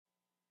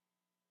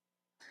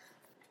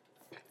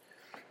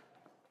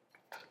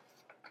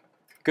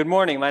Good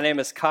morning. My name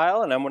is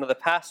Kyle, and I'm one of the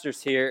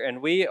pastors here,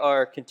 and we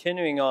are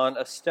continuing on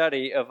a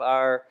study of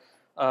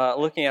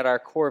looking at our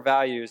core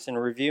values and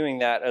reviewing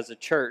that as a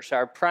church,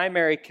 our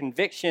primary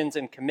convictions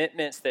and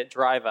commitments that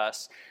drive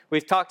us.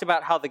 We've talked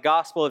about how the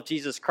gospel of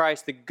Jesus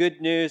Christ, the good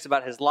news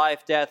about his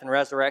life, death, and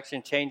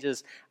resurrection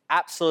changes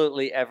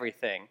absolutely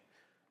everything,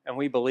 and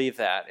we believe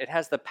that. It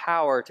has the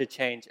power to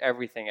change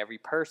everything, every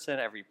person,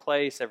 every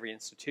place, every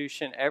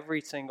institution, every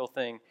single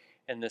thing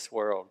in this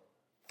world.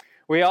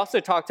 We also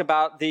talked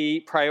about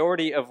the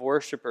priority of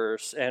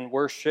worshipers and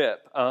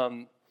worship.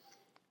 In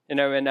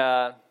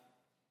the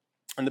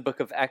book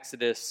of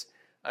Exodus,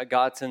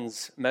 God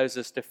sends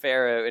Moses to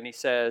Pharaoh, and he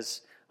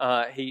says,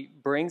 he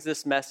brings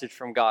this message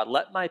from God: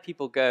 let my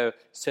people go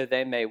so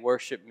they may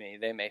worship me,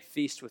 they may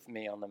feast with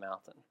me on the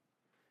mountain.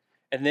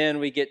 And then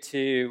we get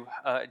to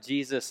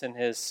Jesus and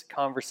his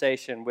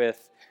conversation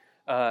with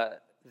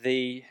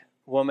the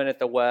woman at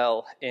the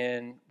well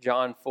in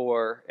John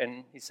 4,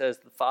 and he says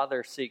the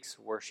Father seeks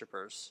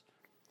worshipers.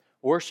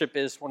 Worship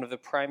is one of the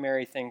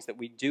primary things that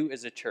we do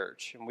as a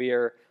church, and we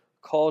are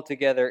called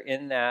together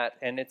in that,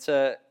 and it's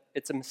a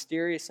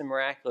mysterious and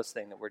miraculous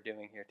thing that we're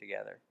doing here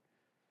together.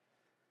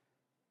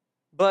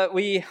 But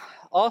we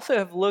also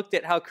have looked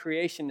at how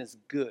creation is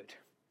good.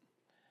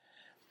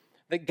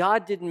 That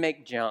God didn't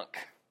make junk,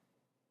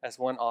 as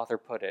one author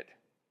put it,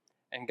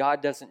 and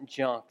God doesn't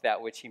junk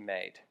that which he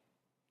made.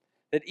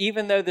 That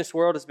even though this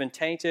world has been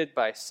tainted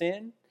by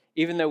sin,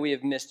 even though we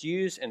have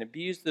misused and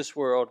abused this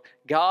world,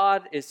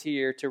 God is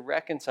here to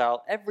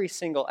reconcile every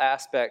single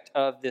aspect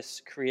of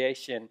this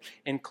creation,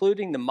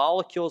 including the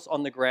molecules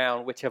on the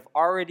ground, which have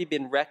already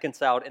been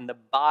reconciled in the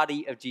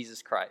body of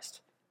Jesus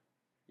Christ.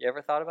 You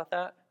ever thought about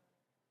that?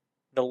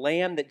 The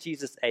lamb that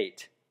Jesus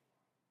ate,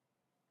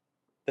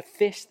 the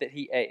fish that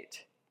he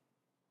ate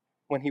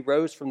when he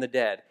rose from the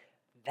dead,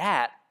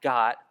 that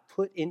got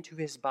put into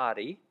his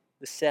body,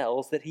 the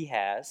cells that he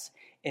has,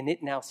 and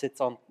it now sits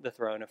on the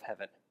throne of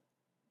heaven.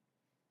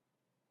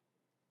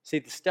 See,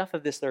 the stuff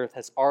of this earth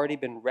has already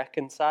been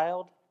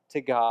reconciled to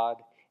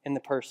God in the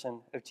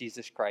person of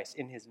Jesus Christ,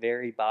 in his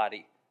very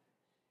body.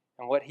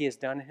 And what he has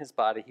done in his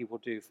body, he will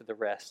do for the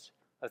rest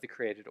of the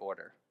created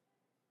order.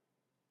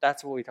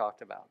 That's what we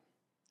talked about.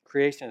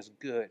 Creation is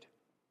good,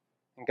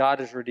 and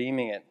God is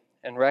redeeming it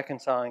and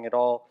reconciling it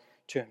all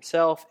to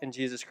himself in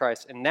Jesus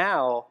Christ. And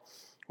now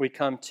we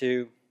come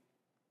to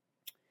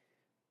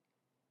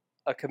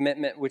a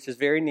commitment which is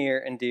very near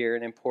and dear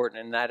and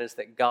important, and that is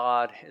that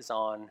God is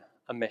on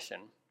a mission.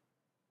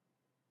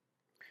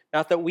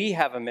 Not that we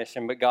have a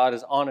mission, but God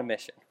is on a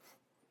mission.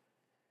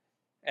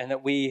 And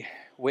that we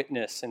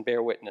witness and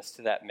bear witness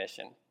to that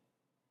mission.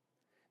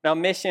 Now,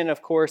 mission,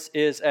 of course,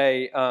 is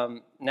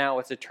now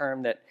it's a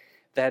term that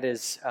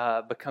has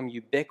become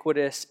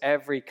ubiquitous.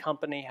 Every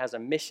company has a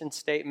mission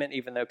statement,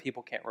 even though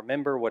people can't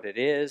remember what it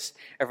is.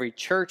 Every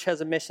church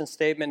has a mission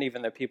statement,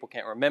 even though people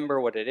can't remember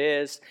what it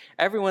is.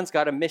 Everyone's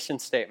got a mission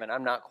statement.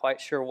 I'm not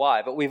quite sure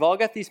why, but we've all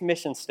got these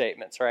mission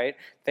statements, right?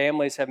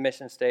 Families have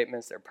mission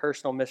statements, their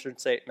personal mission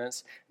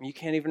statements. And you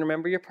can't even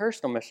remember your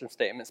personal mission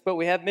statements, but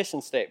we have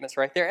mission statements,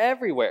 right? They're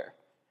everywhere.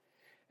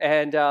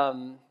 And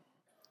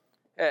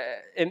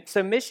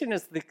so mission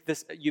is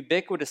this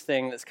ubiquitous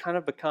thing that's kind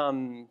of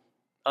become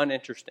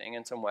uninteresting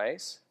in some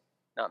ways,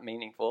 not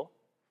meaningful.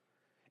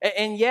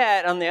 And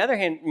yet, on the other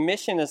hand,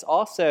 mission is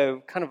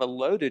also kind of a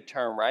loaded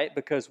term, right?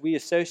 Because we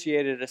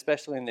associate it,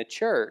 especially in the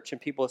church,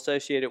 and people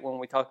associate it when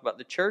we talk about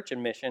the church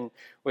and mission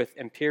with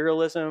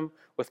imperialism,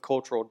 with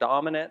cultural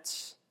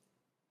dominance,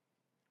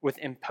 with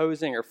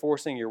imposing or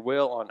forcing your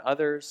will on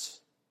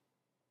others.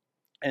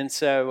 And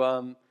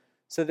so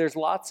there's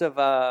lots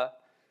of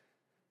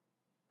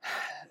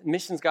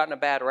mission's gotten a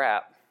bad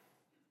rap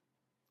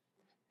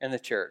in the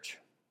church.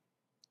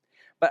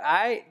 But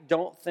I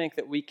don't think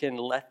that we can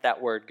let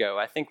that word go.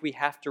 I think we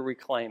have to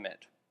reclaim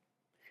it.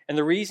 And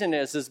the reason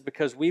is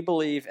because we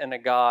believe in a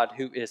God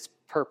who is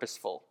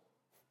purposeful.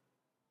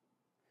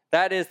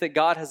 That is, that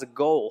God has a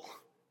goal.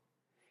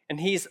 And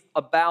he's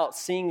about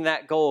seeing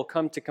that goal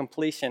come to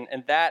completion,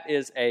 and that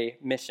is a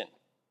mission.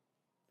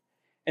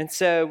 And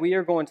so we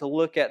are going to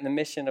look at the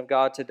mission of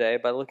God today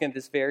by looking at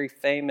this very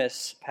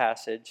famous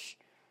passage,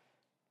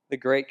 the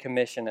Great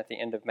Commission at the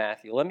end of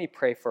Matthew. Let me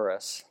pray for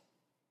us.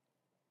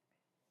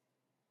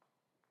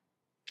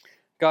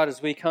 God,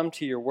 as we come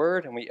to your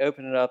word and we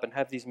open it up and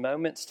have these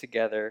moments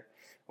together,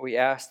 we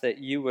ask that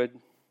you would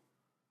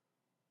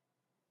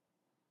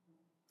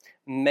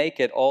make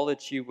it all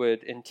that you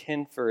would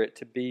intend for it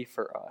to be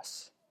for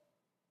us.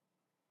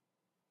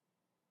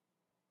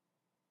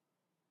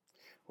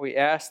 We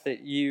ask that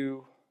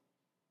you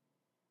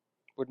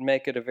would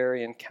make it a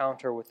very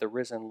encounter with the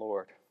risen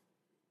Lord,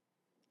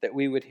 that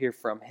we would hear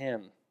from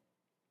him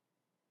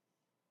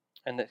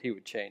and that he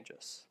would change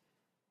us.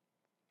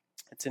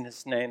 It's in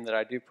his name that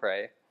I do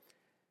pray.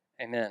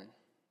 Amen.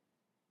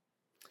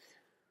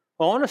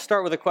 Well, I want to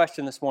start with a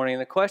question this morning.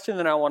 And the question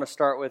that I want to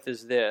start with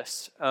is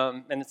this.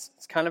 And it's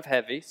kind of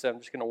heavy, so I'm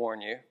just going to warn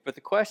you. But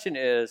the question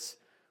is,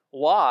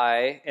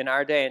 why in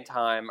our day and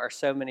time are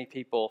so many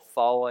people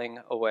falling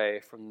away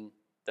from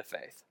the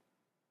faith?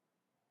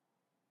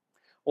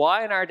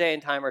 Why in our day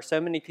and time are so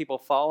many people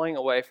falling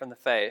away from the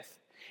faith?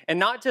 And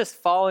not just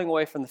falling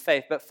away from the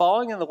faith, but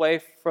falling away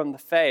from the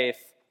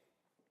faith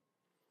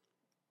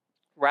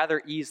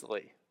rather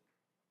easily.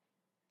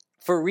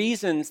 For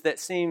reasons that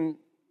seem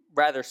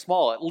rather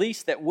small, at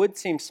least that would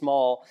seem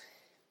small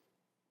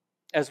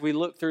as we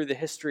look through the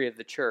history of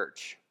the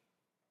church.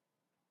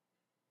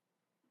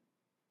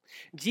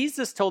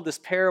 Jesus told this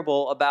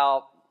parable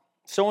about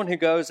someone who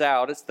goes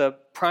out. It's the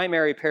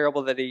primary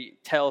parable that he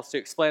tells to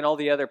explain all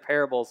the other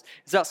parables.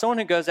 It's about someone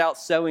who goes out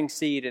sowing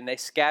seed and they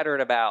scatter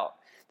it about.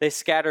 They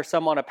scatter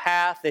some on a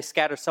path. They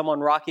scatter some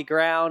on rocky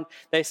ground.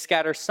 They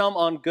scatter some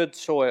on good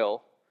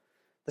soil.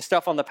 The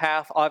stuff on the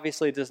path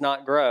obviously does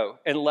not grow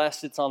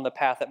unless it's on the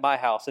path at my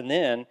house. And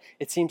then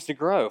it seems to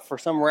grow for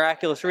some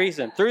miraculous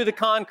reason through the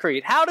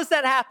concrete. How does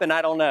that happen?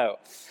 I don't know.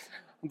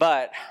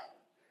 But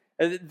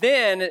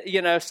then,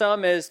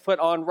 some is put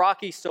on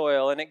rocky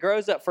soil and it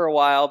grows up for a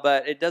while,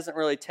 but it doesn't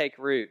really take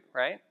root,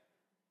 right?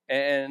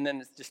 And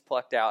then it's just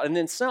plucked out. And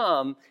then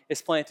some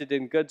is planted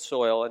in good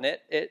soil and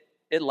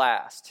it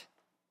lasts.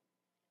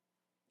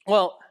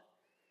 Well,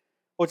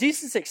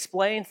 Jesus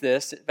explains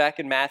this back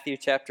in Matthew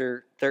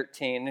chapter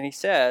 13, and he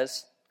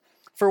says,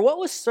 "For what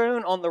was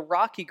sown on the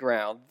rocky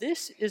ground,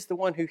 this is the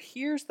one who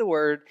hears the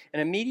word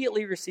and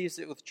immediately receives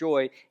it with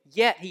joy,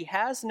 yet he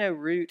has no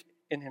root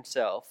in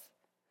himself,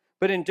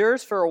 but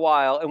endures for a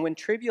while, and when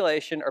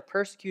tribulation or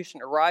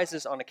persecution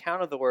arises on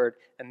account of the word,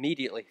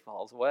 immediately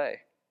falls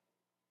away.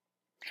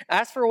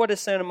 As for what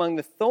is sown among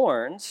the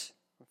thorns,"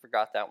 I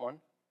forgot that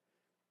one,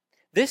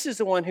 "this is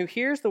the one who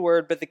hears the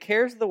word, but the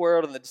cares of the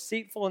world and the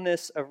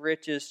deceitfulness of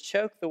riches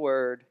choke the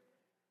word,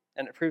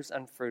 and it proves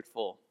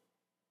unfruitful."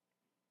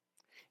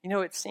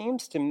 It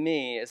seems to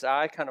me, as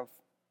I kind of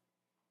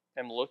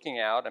am looking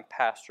out and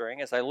pastoring,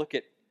 as I look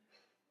at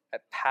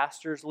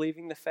pastors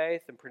leaving the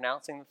faith and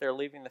pronouncing that they're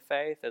leaving the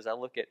faith, as I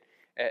look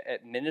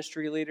at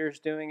ministry leaders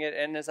doing it,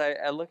 and as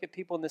I look at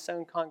people in this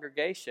own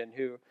congregation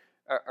who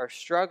are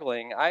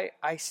struggling,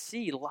 I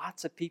see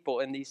lots of people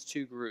in these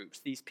two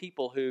groups, these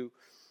people who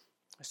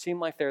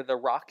seem like they're the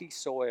rocky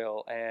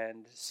soil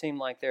and seem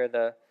like they're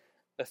the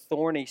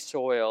thorny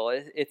soil.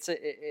 It's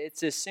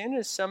as soon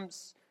as some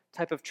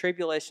type of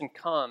tribulation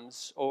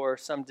comes, or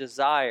some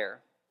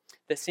desire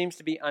that seems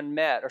to be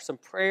unmet, or some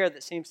prayer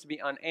that seems to be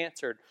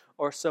unanswered,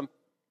 or some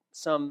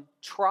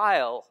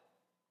trial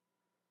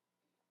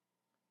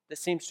that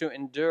seems to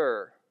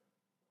endure,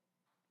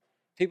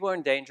 people are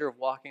in danger of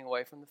walking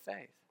away from the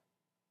faith.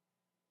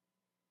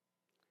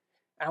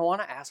 And I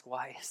want to ask,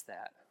 why is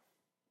that?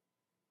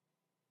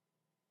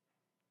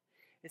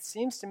 It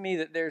seems to me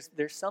that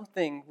there's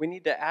something, we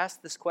need to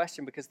ask this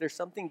question because there's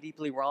something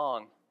deeply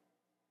wrong.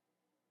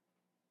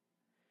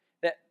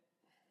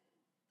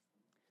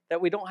 That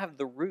we don't have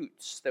the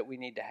roots that we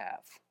need to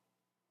have.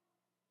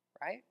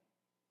 Right?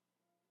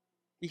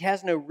 He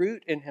has no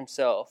root in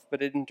himself,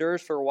 but it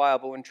endures for a while.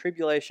 But when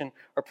tribulation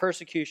or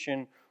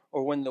persecution,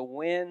 or when the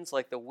winds,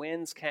 like the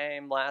winds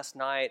came last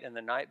night and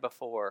the night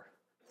before,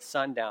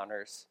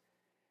 sundowners,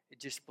 it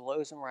just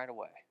blows them right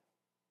away.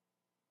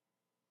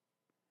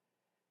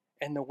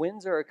 And the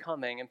winds are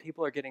coming and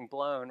people are getting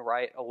blown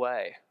right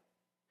away.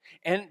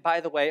 And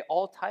by the way,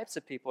 all types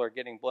of people are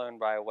getting blown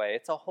right away.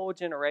 It's a whole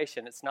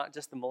generation. It's not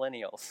just the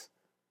millennials.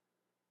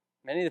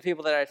 Many of the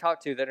people that I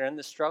talk to that are in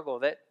the struggle,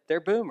 they're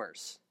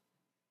boomers.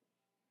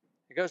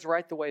 It goes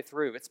right the way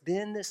through. It's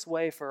been this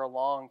way for a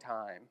long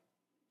time.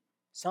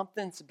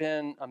 Something's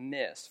been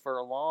amiss for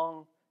a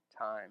long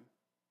time.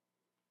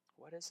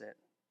 What is it?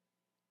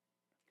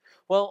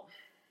 Well,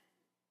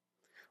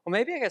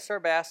 maybe I got to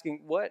start by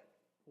asking, what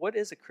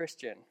is a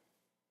Christian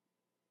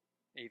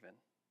even?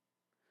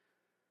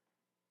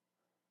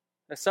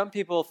 Now, some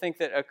people think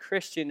that a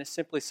Christian is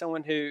simply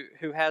someone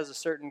who has a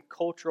certain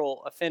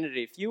cultural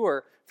affinity. If you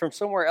were from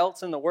somewhere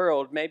else in the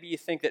world, maybe you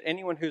think that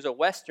anyone who's a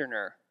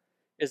Westerner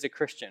is a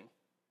Christian.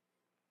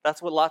 That's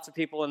what lots of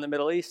people in the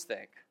Middle East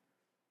think.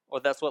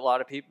 Or that's what a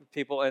lot of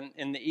people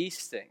in the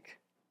East think.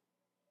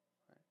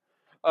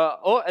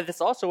 That's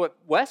also what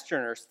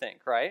Westerners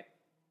think, right?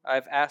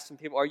 I've asked some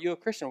people, are you a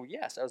Christian? Well,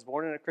 yes, I was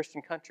born in a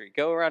Christian country.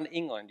 Go around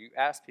England, you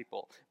ask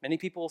people. Many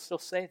people will still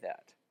say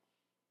that,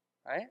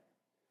 right?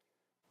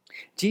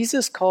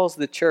 Jesus calls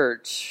the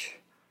church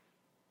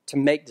to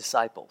make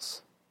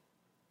disciples.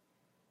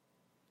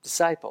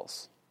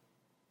 Disciples.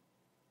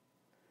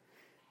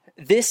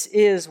 This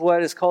is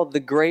what is called the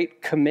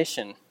Great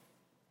Commission.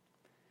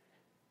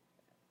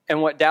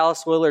 And what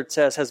Dallas Willard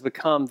says has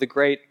become the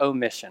Great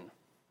Omission.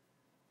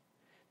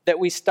 That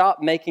we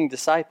stop making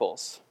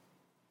disciples.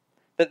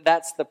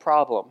 That's the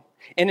problem.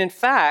 And in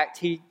fact,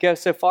 he goes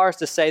so far as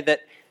to say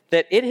that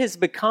it has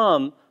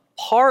become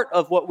part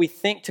of what we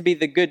think to be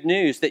the good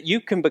news, that you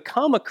can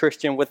become a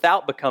Christian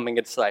without becoming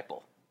a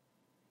disciple.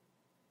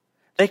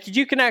 That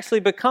you can actually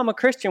become a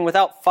Christian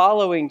without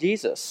following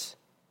Jesus.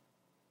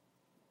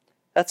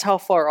 That's how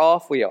far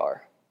off we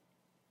are.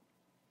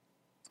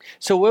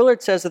 So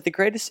Willard says that the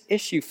greatest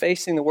issue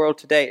facing the world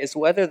today is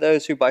whether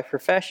those who by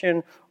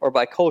profession or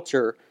by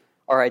culture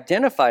are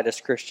identified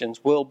as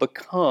Christians will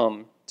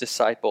become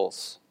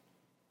disciples.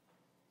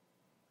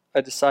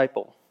 a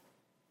disciple?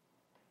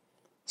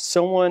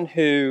 Someone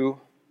who,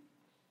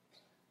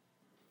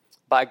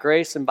 by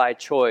grace and by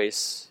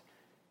choice,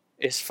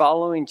 is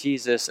following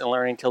Jesus and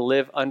learning to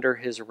live under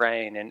his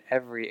reign in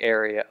every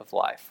area of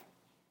life.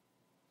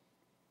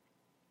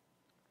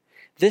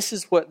 This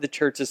is what the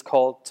church is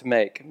called to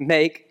make.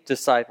 Make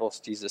disciples,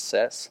 Jesus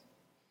says.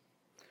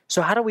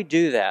 So how do we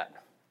do that?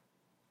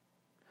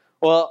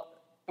 Well,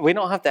 we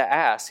don't have to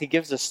ask. He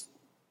gives us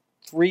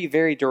 3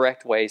 very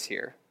direct ways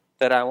here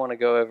that I want to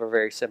go over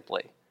very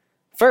simply.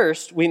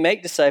 First, we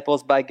make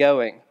disciples by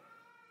going.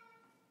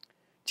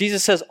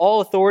 Jesus says,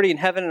 all authority in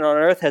heaven and on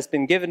earth has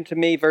been given to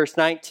me. Verse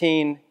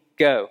 19,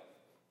 go.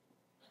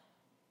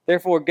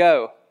 Therefore,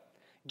 go.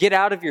 Get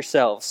out of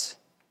yourselves.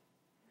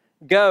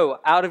 Go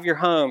out of your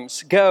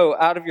homes. Go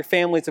out of your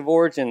families of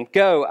origin.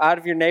 Go out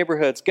of your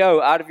neighborhoods.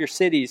 Go out of your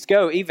cities.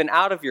 Go even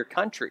out of your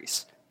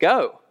countries.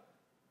 Go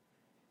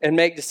and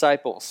make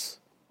disciples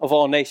of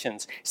all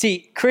nations.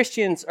 See,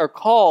 Christians are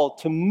called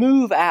to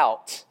move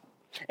out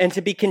and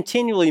to be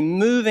continually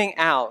moving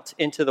out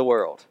into the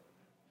world.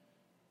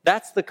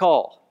 That's the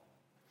call.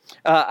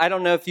 I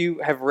don't know if you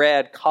have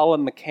read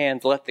Colin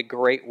McCann's Let the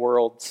Great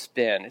World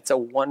Spin. It's a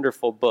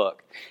wonderful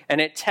book. And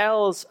it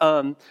tells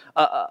a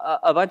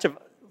bunch of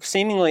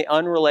seemingly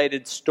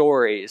unrelated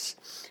stories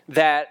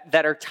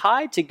that are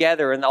tied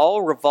together and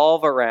all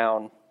revolve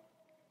around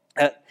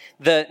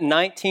the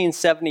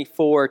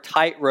 1974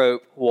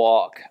 tightrope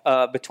walk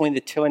between the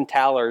Twin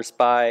Towers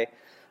by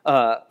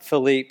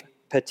Philippe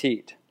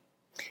Petit.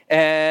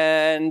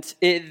 And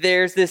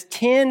there's this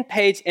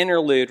 10-page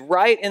interlude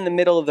right in the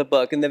middle of the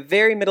book, in the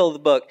very middle of the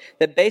book,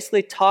 that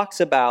basically talks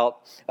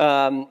about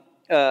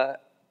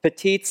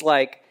Petit's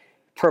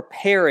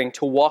preparing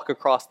to walk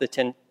across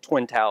the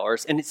Twin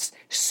Towers. And it's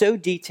so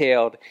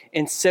detailed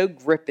and so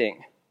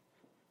gripping.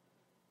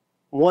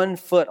 1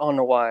 foot on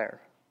the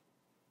wire.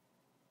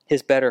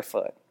 His better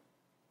foot.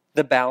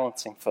 The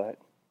balancing foot.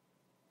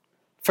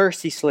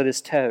 First he slit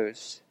his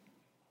toes.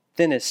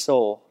 Then his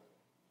sole.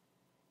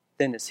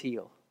 Then his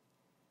heel.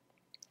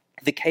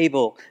 The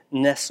cable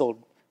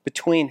nestled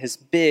between his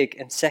big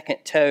and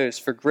second toes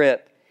for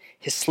grip.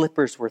 His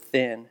slippers were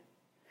thin.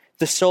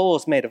 The sole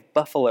is made of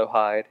buffalo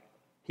hide.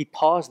 He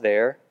paused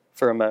there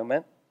for a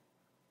moment,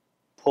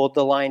 pulled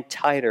the line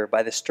tighter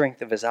by the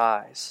strength of his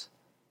eyes.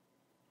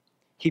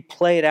 He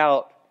played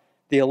out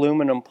the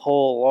aluminum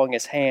pole along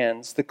his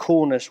hands. The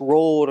coolness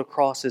rolled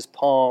across his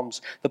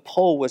palms. The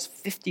pole was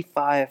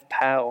 55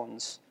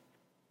 pounds,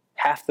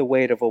 half the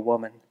weight of a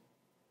woman.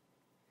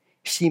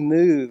 She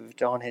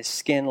moved on his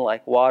skin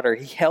like water.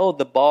 He held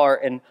the bar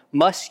in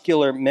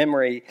muscular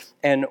memory,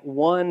 and in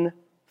one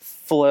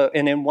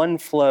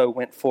flow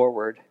went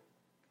forward,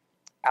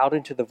 out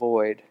into the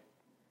void,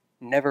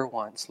 never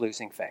once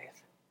losing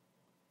faith.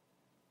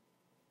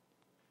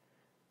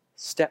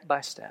 Step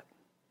by step,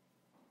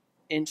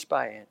 inch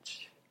by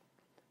inch,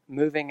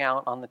 moving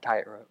out on the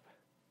tightrope.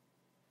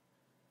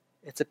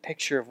 It's a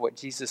picture of what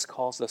Jesus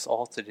calls us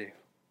all to do,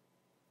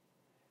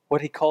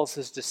 what he calls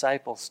his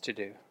disciples to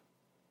do.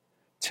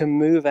 To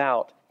move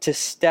out, to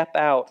step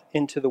out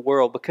into the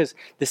world, because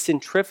the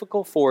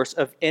centrifugal force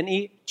of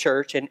any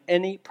church and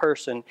any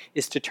person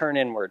is to turn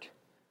inward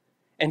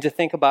and to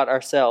think about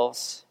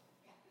ourselves.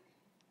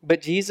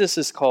 But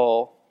Jesus'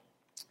 call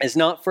is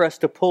not for us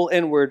to pull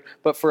inward,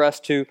 but for us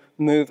to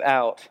move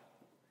out.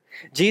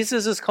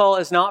 Jesus' call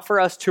is not for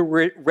us to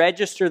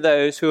register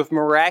those who have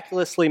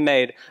miraculously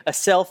made a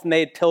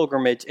self-made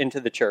pilgrimage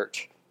into the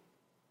church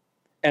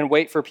and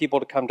wait for people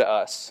to come to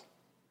us.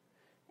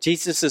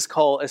 Jesus'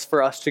 call is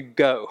for us to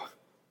go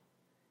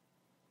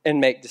and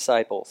make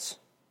disciples.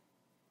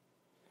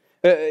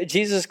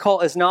 Jesus'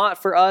 call is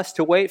not for us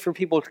to wait for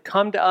people to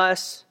come to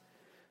us,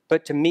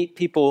 but to meet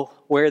people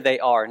where they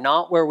are.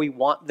 Not where we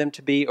want them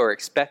to be or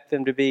expect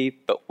them to be,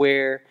 but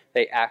where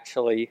they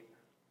actually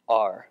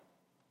are.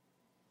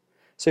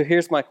 So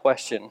here's my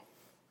question.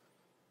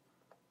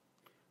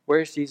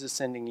 Where is Jesus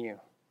sending you?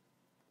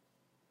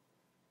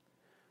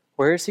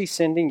 Where is he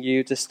sending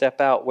you to step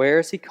out? Where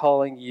is he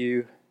calling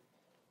you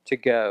to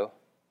go?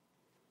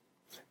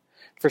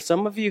 For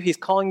some of you, he's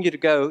calling you to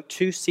go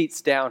 2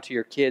 seats down to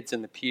your kids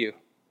in the pew,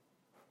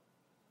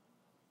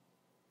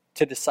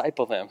 to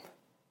disciple them,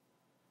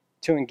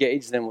 to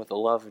engage them with the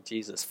love of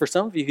Jesus. For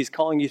some of you, he's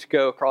calling you to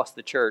go across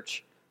the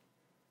church,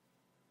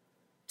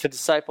 to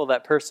disciple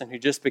that person who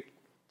just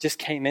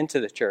came into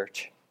the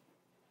church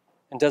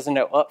and doesn't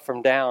know up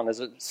from down as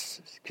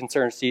it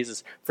concerns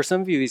Jesus. For some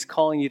of you, he's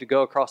calling you to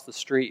go across the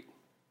street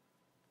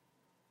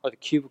or the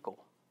cubicle.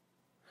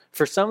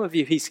 For some of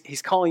you,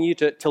 he's calling you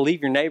to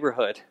leave your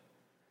neighborhood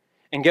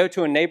and go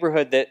to a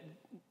neighborhood that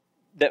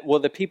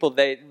the people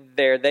they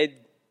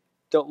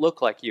don't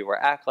look like you or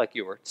act like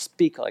you or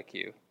speak like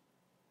you.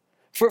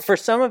 For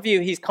some of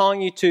you, he's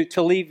calling you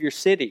to leave your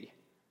city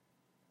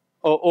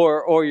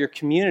or your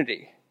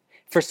community.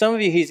 For some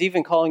of you, he's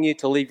even calling you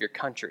to leave your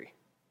country,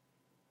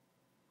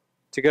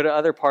 to go to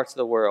other parts of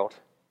the world,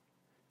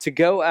 to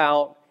go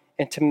out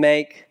and to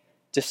make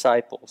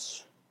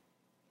disciples.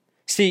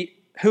 See,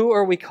 who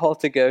are we called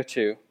to go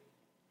to?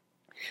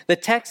 The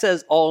text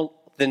says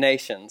all the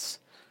nations.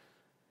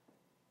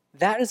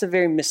 That is a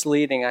very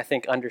misleading, I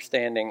think,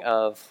 understanding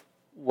of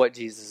what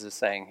Jesus is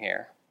saying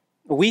here.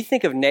 We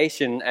think of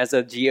nation as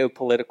a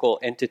geopolitical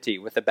entity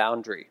with a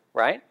boundary,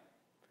 right?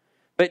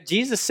 But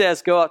Jesus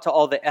says, go out to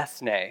all the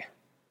ethne.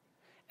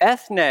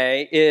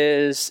 Ethne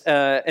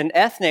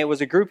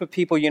was a group of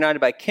people united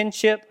by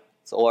kinship.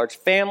 It's a large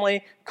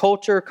family,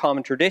 culture,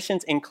 common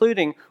traditions,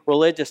 including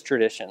religious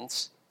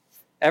traditions.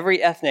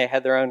 Every ethne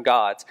had their own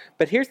gods.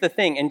 But here's the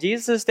thing. In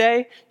Jesus'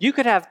 day, you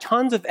could have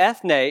tons of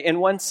ethne in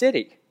one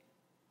city.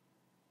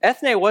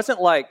 Ethne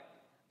wasn't like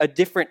a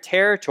different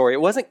territory.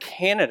 It wasn't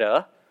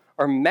Canada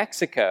or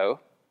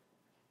Mexico.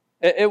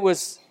 It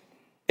was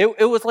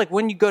like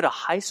when you go to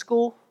high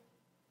school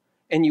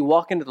and you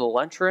walk into the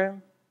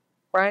lunchroom,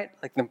 right?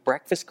 Like the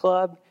breakfast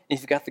club, and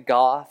you've got the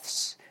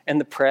goths and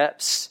the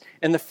preps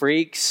and the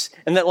freaks,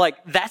 and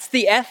that's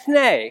the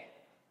ethne.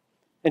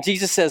 And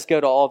Jesus says, go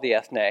to all the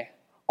ethne,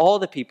 all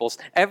the peoples,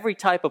 every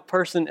type of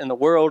person in the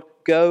world,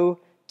 go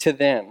to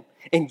them.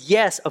 And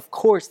yes, of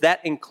course,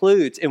 that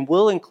includes and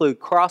will include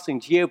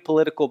crossing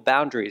geopolitical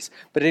boundaries,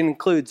 but it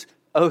includes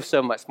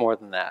so much more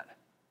than that.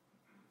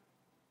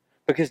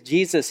 Because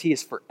Jesus, he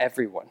is for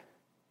everyone.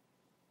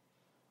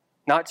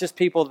 Not just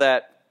people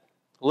that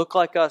look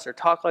like us or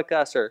talk like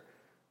us or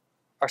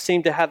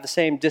seem to have the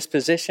same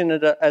disposition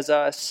as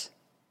us.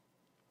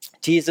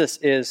 Jesus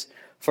is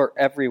for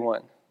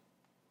everyone.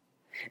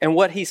 And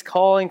what he's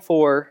calling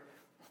for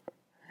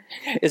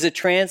is a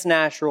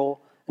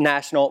transnational,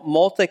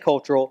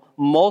 multicultural,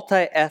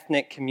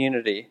 multi-ethnic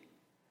community.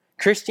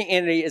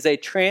 Christianity is a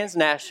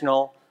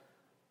transnational,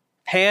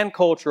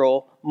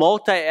 pan-cultural,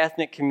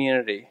 multi-ethnic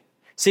community.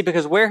 See,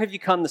 because where have you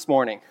come this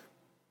morning?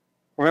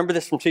 Remember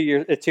this from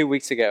 2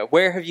 weeks ago.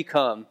 Where have you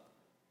come?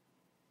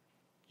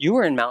 You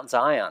were in Mount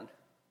Zion.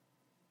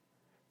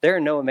 There are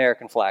no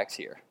American flags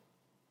here.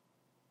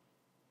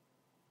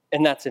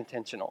 And that's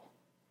intentional.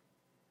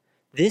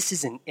 This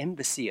is an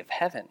embassy of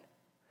heaven.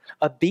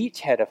 A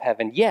beachhead of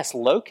heaven. Yes,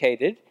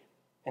 located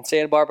in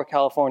Santa Barbara,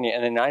 California,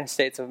 in the United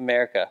States of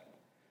America.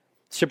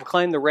 To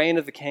proclaim the reign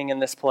of the King in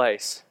this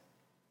place.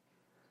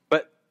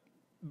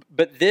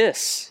 But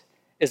this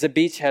is a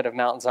beachhead of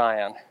Mount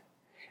Zion.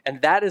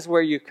 And that is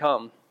where you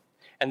come.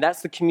 And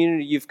that's the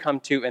community you've come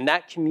to. And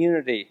that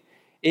community,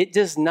 it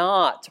does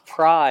not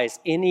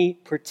prize any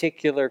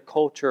particular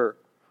culture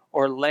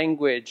or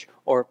language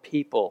or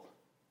people,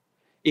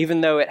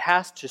 even though it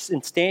has to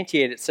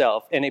instantiate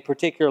itself in a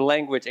particular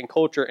language and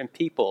culture and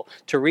people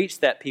to reach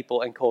that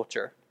people and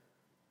culture.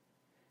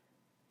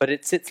 But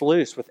it sits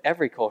loose with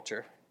every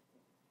culture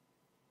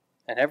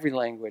and every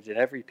language and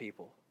every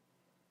people.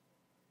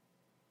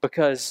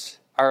 Because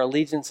our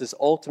allegiance is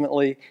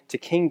ultimately to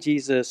King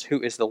Jesus,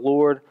 who is the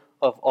Lord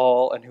of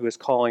all and who is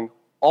calling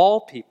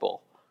all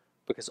people,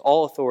 because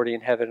all authority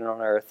in heaven and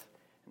on earth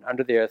and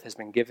under the earth has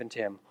been given to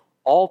him.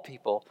 All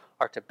people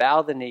are to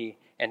bow the knee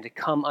and to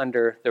come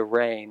under the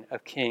reign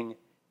of King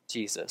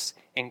Jesus,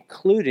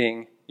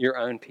 including your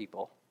own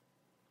people.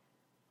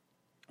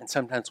 And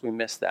sometimes we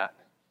miss that.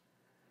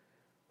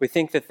 We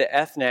think that the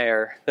ethne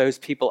are those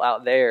people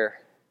out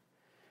there,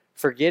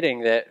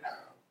 forgetting that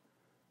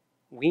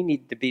we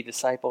need to be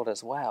discipled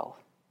as well.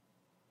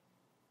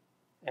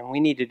 And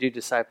we need to do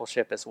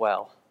discipleship as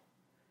well.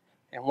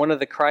 And one of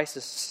the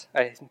crises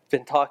I've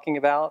been talking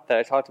about, that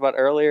I talked about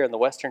earlier in the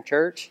Western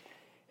church,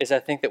 is I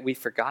think that we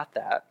forgot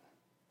that.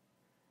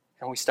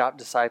 And we stopped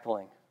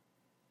discipling.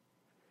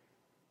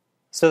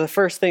 So the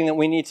first thing that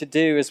we need to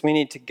do is we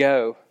need to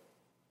go.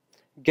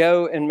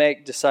 Go and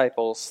make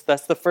disciples.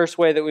 That's the first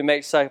way that we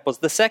make disciples.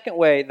 The second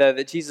way, though,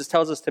 that Jesus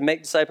tells us to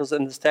make disciples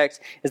in this text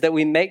is that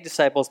we make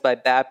disciples by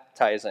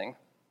baptizing.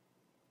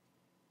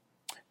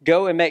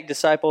 Go and make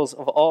disciples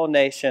of all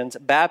nations,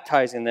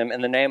 baptizing them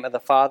in the name of the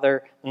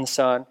Father and the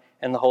Son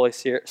and the Holy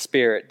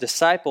Spirit.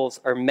 Disciples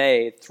are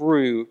made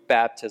through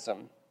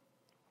baptism.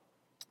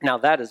 Now,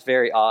 that is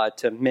very odd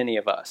to many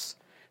of us.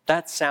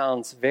 That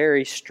sounds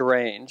very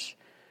strange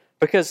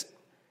because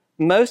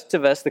most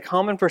of us, the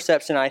common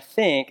perception, I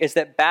think, is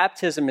that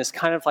baptism is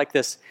kind of like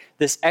this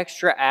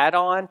extra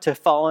add-on to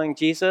following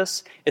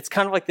Jesus. It's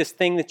kind of like this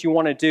thing that you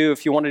want to do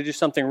if you want to do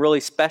something really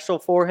special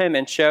for him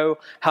and show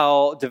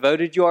how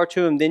devoted you are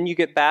to him, then you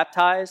get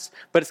baptized.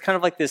 But it's kind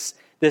of like this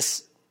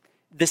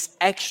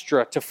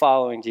extra to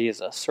following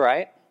Jesus,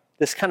 right?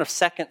 This kind of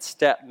second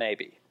step,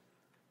 maybe.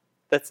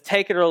 That's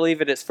take it or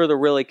leave it. It's for the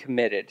really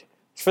committed.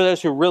 It's for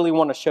those who really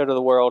want to show to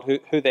the world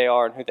who they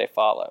are and who they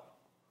follow.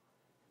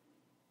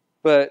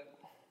 But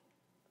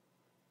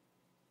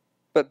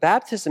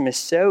baptism is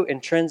so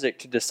intrinsic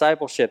to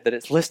discipleship that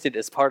it's listed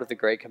as part of the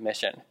Great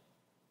Commission.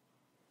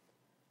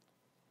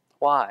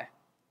 Why?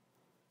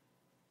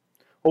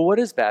 Well, what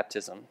is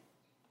baptism?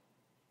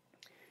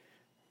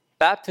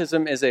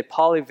 Baptism is a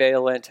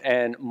polyvalent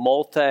and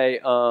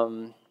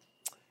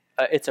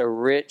it's a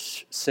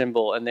rich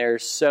symbol, and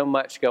there's so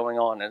much going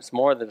on, and it's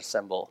more than a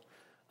symbol,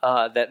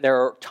 that there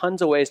are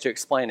tons of ways to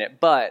explain it.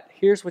 But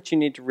here's what you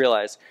need to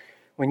realize.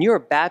 When you are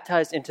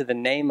baptized into the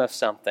name of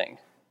something,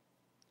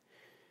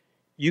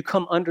 you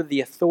come under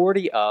the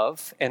authority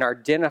of and are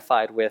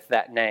identified with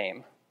that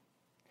name.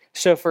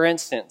 So for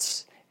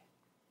instance,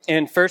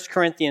 in 1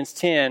 Corinthians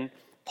 10,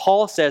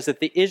 Paul says that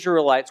the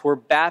Israelites were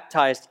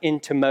baptized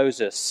into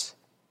Moses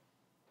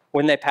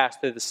when they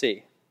passed through the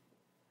sea.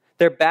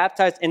 They're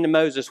baptized into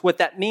Moses. What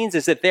that means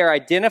is that they're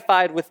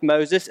identified with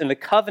Moses and the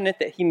covenant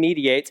that he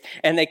mediates,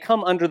 and they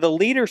come under the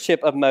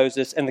leadership of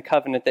Moses and the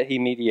covenant that he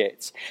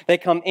mediates. They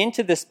come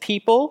into this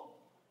people,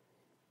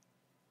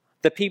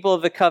 the people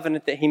of the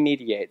covenant that he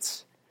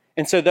mediates.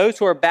 And so those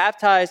who are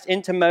baptized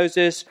into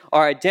Moses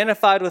are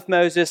identified with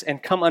Moses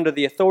and come under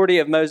the authority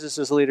of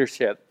Moses'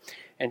 leadership.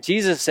 And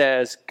Jesus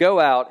says, go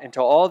out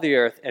into all the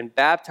earth and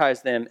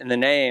baptize them in the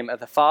name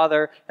of the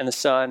Father and the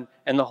Son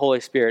and the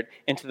Holy Spirit.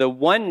 Into the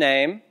one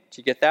name, did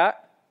you get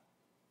that?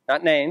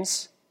 Not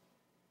names.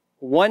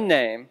 One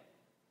name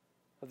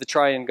of the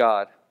triune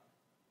God,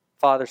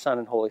 Father, Son,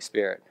 and Holy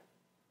Spirit.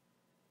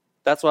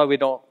 That's why we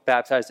don't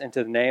baptize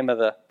into the name of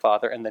the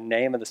Father and the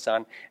name of the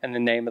Son and the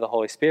name of the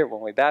Holy Spirit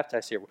when we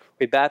baptize here.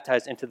 We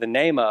baptize into the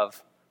name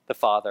of the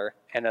Father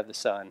and of the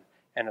Son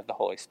and of the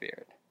Holy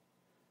Spirit.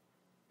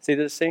 See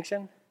the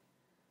distinction?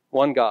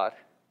 One God.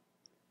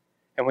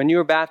 And when you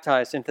are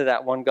baptized into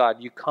that one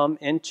God, you come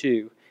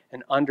into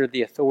and under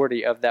the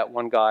authority of that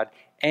one God,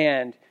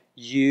 and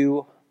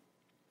you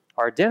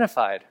are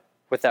identified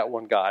with that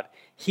one God.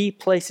 He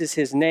places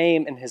his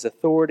name and his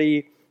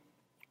authority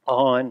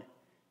on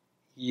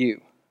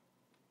you.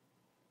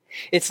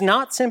 It's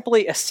not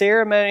simply a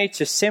ceremony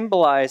to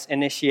symbolize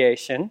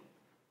initiation.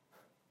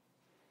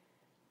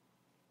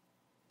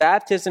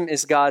 Baptism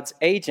is God's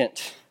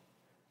agent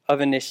of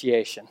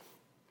initiation,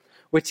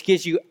 which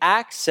gives you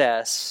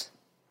access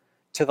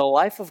to the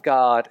life of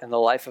God and the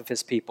life of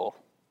his people.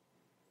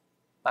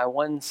 My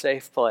one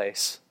safe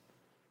place,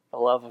 the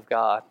love of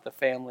God, the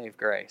family of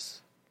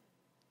grace.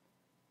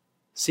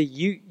 See,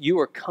 you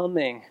are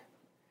coming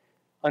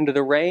under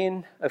the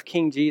reign of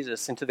King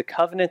Jesus into the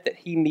covenant that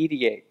he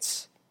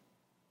mediates.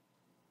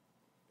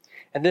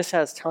 And this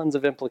has tons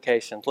of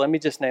implications. Let me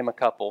just name a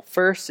couple.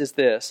 First is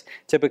this: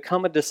 to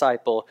become a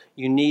disciple,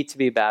 you need to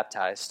be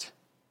baptized.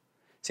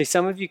 See,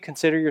 some of you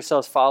consider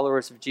yourselves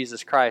followers of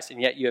Jesus Christ,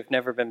 and yet you have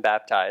never been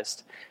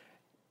baptized.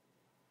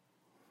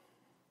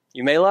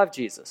 You may love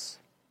Jesus,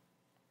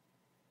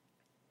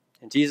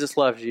 and Jesus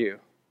loves you,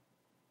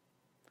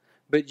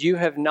 but you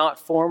have not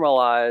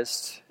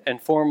formalized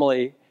and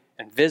formally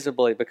and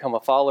visibly become a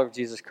follower of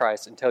Jesus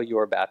Christ until you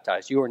are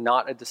baptized. You are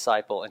not a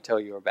disciple until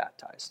you are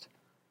baptized.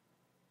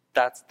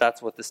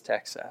 That's what this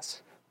text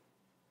says.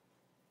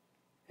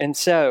 And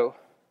so,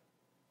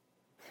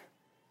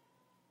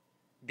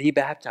 be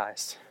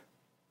baptized.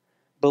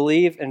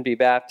 Believe and be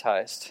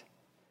baptized.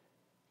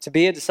 To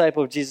be a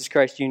disciple of Jesus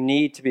Christ, you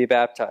need to be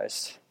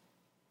baptized.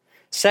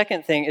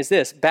 Second thing is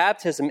this: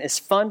 baptism is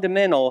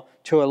fundamental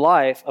to a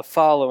life of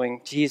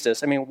following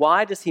Jesus. I mean,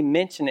 why does he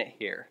mention it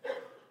here?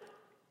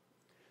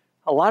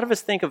 A lot of us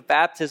think of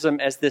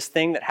baptism as this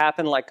thing that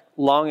happened like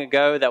long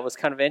ago that was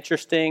kind of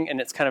interesting and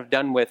it's kind of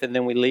done with, and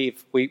then we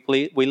leave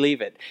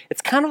it.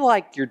 It's kind of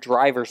like your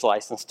driver's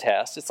license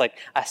test. It's like,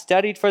 I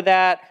studied for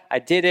that, I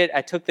did it,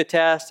 I took the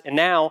test, and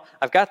now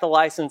I've got the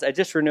license, I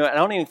just renew it. I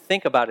don't even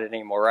think about it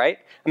anymore, right?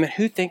 I mean,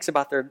 who thinks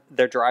about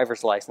their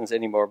driver's license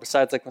anymore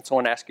besides like when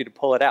someone asks you to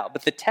pull it out?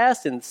 But the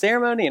test and the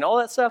ceremony and all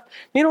that stuff,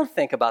 you don't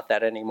think about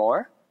that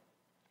anymore.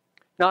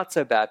 Not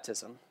so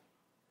baptism.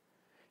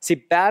 See,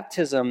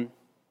 baptism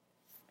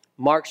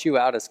marks you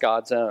out as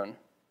God's own.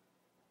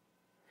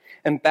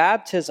 And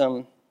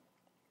baptism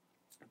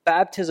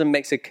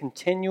makes a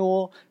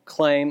continual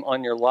claim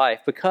on your life,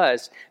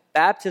 because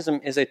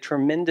baptism is a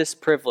tremendous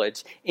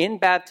privilege. In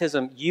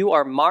baptism, you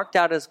are marked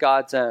out as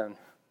God's own.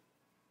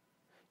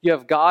 You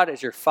have God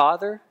as your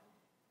Father.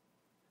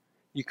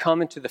 You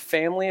come into the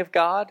family of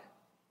God,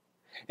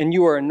 and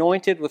you are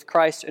anointed with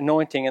Christ's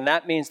anointing, and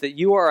that means that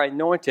you are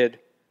anointed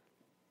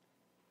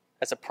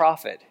as a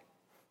prophet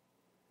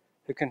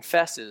who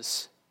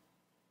confesses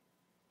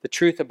the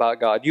truth about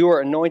God. You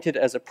are anointed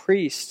as a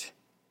priest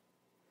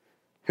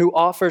who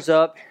offers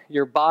up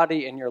your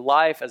body and your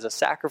life as a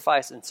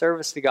sacrifice and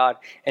service to God.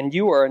 And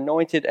you are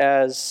anointed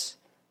as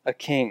a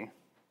king.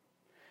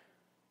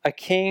 A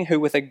king who,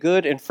 with a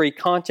good and free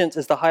conscience,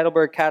 as the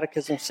Heidelberg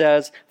Catechism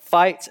says,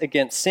 fights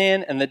against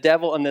sin and the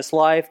devil in this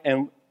life,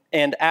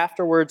 and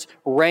afterwards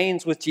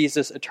reigns with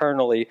Jesus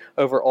eternally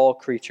over all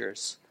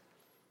creatures.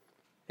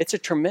 It's a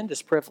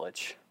tremendous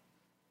privilege.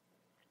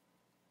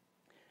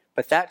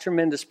 But that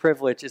tremendous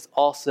privilege is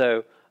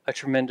also a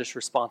tremendous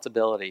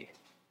responsibility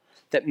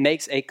that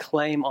makes a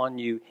claim on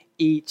you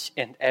each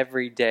and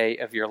every day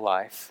of your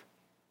life.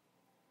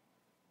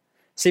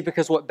 See,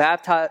 because what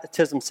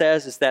baptism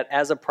says is that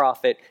as a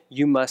prophet,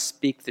 you must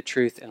speak the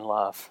truth in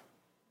love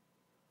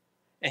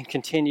and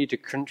continue to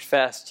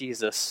confess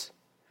Jesus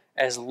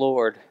as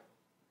Lord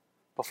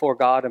before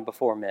God and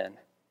before men.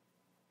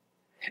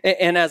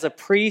 And as a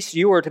priest,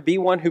 you are to be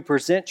one who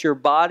presents your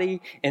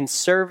body in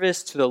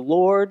service to the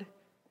Lord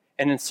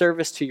and in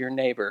service to your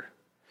neighbor,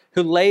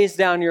 who lays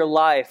down your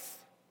life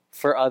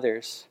for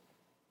others.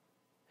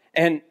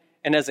 And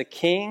as a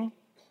king,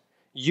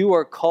 you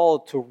are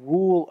called to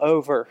rule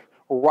over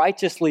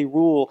righteously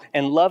rule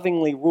and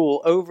lovingly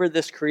rule over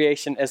this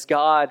creation as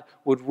God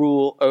would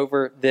rule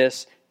over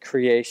this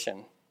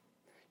creation.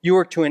 You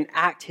are to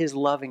enact his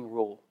loving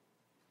rule.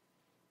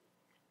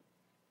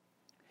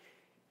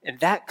 And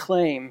that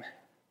claim,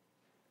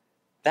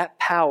 that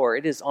power,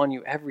 it is on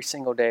you every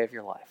single day of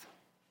your life.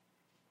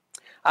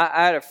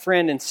 I had a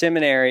friend in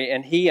seminary,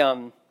 and he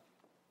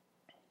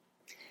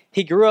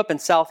grew up in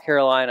South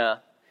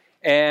Carolina,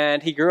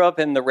 and he grew up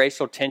in the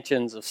racial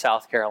tensions of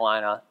South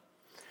Carolina.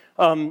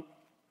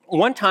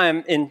 One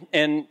time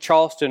in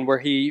Charleston, where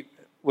he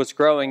was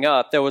growing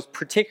up, there was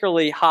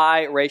particularly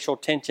high racial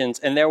tensions,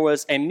 and there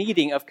was a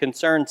meeting of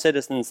concerned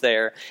citizens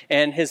there.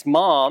 And his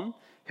mom,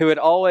 who had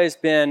always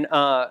been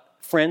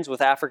friends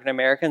with African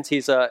Americans,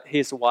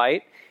 he's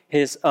white.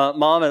 His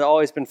mom had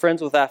always been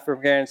friends with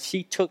African Americans.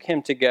 She took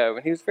him to go,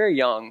 and he was very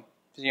young.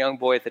 He was a young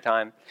boy at the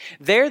time.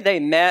 There they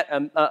met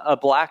a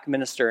black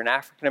minister, an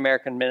African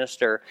American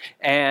minister,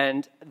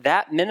 and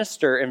that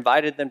minister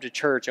invited them to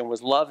church and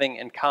was loving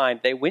and kind.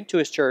 They went to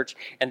his church,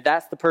 and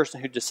that's the person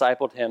who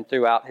discipled him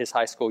throughout his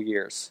high school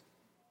years.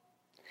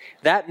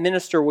 That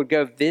minister would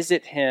go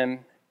visit him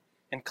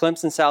in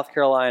Clemson, South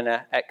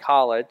Carolina at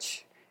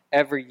college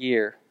every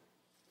year.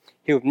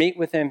 He would meet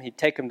with him. He'd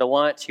take him to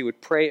lunch. He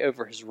would pray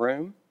over his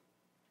room.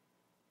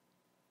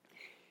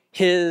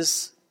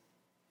 His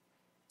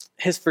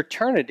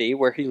fraternity,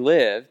 where he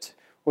lived,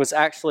 was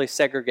actually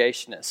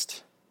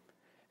segregationist.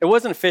 It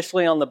wasn't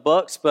officially on the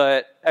books,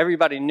 but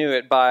everybody knew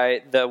it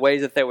by the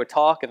ways that they would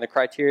talk and the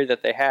criteria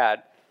that they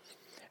had.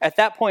 At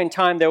that point in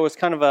time, there was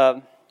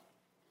a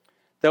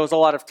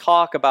lot of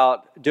talk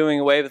about doing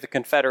away with the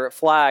Confederate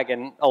flag,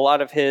 and a lot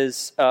of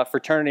his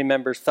fraternity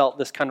members felt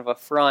this kind of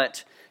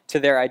affront to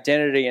their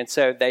identity, and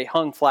so they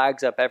hung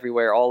flags up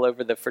everywhere, all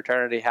over the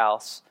fraternity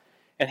house.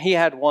 And he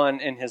had one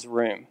in his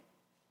room.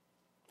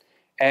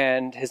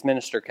 And his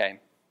minister came.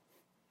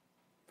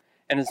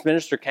 And his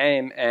minister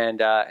came,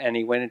 and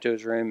he went into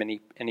his room, and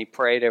he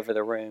prayed over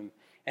the room.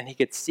 And he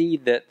could see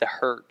the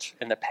hurt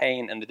and the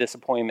pain and the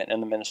disappointment in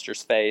the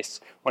minister's face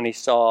when he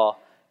saw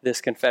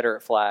this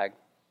Confederate flag.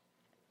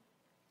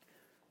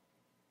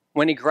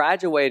 When he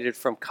graduated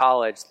from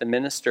college, the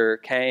minister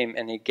came,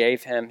 and he came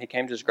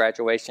to his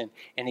graduation,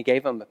 and he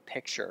gave him a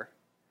picture.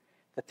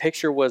 The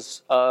picture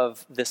was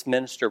of this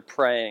minister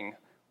praying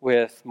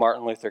with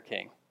Martin Luther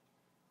King.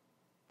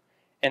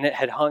 And it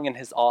had hung in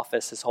his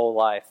office his whole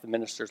life, the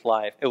minister's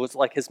life. It was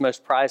like his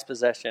most prized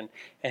possession.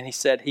 And he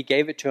said he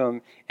gave it to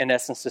him, in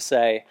essence, to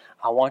say,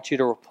 I want you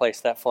to replace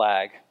that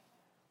flag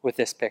with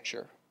this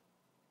picture.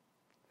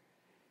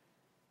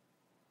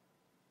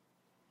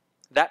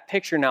 That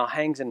picture now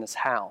hangs in his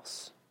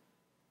house.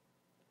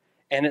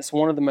 And it's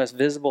one of the most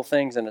visible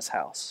things in his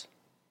house.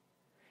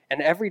 And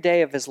every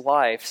day of his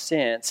life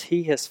since,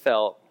 he has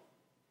felt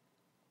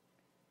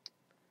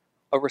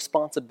a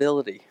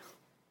responsibility,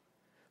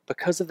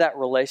 because of that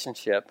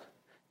relationship,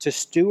 to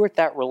steward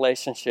that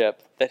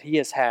relationship that he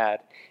has had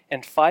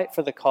and fight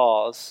for the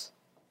cause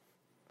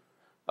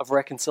of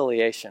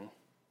reconciliation.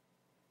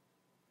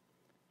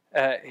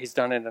 He's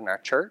done it in our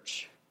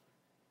church.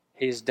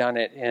 He's done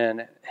it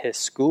in his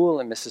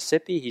school in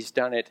Mississippi. He's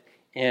done it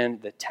in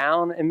the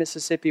town in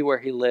Mississippi where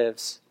he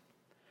lives.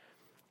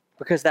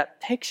 Because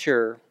that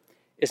picture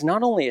is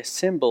not only a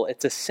symbol,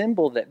 it's a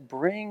symbol that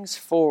brings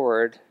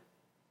forward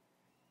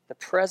the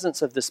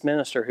presence of this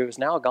minister who is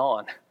now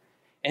gone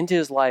into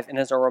his life, and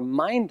as a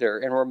reminder,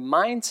 and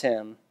reminds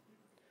him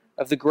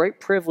of the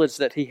great privilege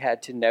that he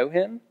had to know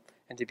him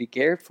and to be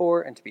cared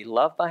for and to be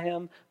loved by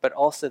him, but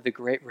also the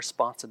great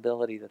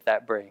responsibility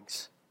that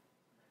brings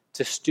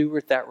to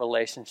steward that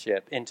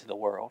relationship into the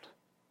world.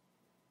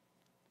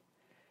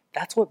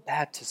 That's what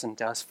baptism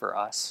does for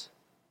us.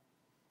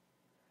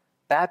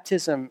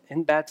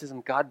 In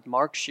baptism, God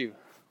marks you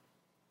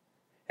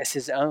as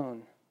his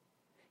own.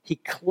 He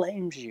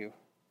claims you,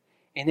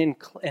 and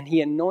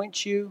he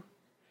anoints you,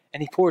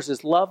 and he pours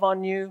his love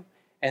on you,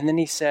 and then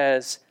he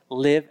says,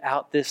 live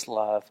out this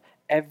love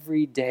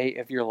every day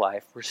of your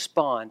life.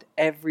 Respond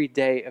every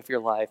day of your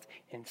life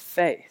in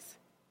faith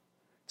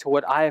to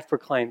what I have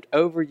proclaimed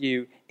over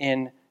you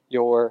in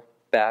your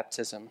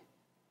baptism.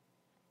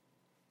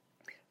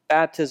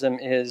 Baptism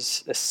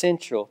is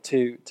essential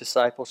to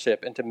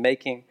discipleship and to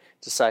making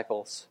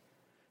disciples.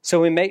 So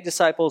we make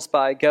disciples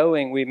by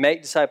going, we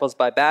make disciples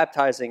by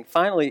baptizing.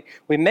 Finally,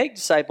 we make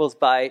disciples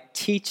by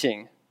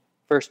teaching.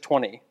 Verse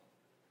 20.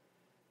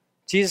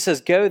 Jesus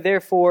says, go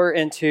therefore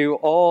into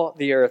all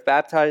the earth,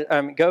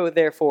 go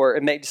therefore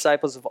and make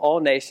disciples of all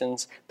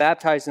nations,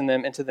 baptizing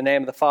them into the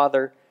name of the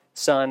Father,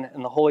 Son,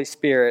 and the Holy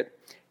Spirit,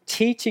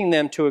 teaching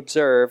them to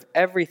observe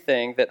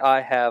everything that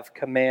I have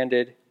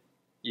commanded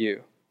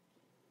you.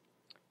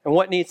 And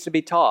what needs to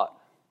be taught?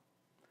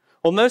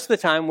 Well, most of the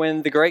time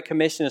when the Great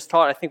Commission is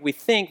taught, I think we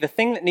think the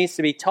thing that needs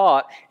to be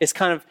taught is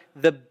kind of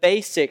the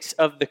basics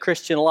of the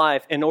Christian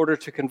life in order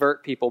to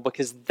convert people,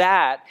 because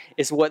that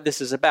is what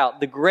this is about.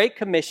 The Great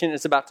Commission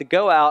is about to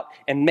go out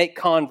and make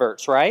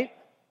converts, right?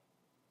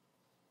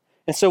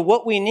 And so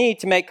what we need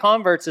to make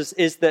converts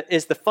is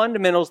the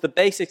fundamentals, the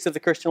basics of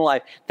the Christian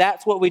life.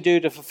 That's what we do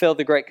to fulfill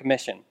the Great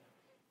Commission.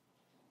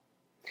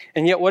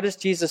 And yet, what does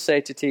Jesus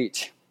say to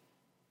teach?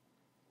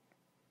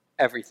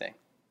 Everything.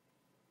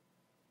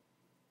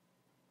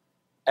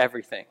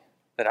 Everything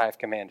that I have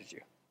commanded you.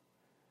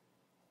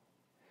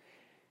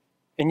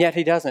 And yet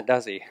he doesn't,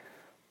 does he?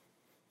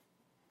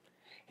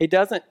 He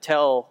doesn't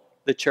tell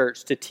the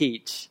church to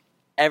teach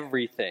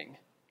everything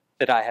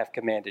that I have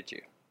commanded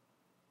you.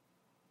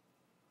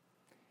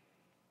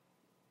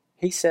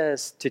 He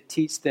says to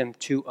teach them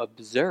to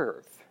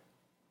observe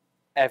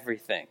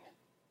everything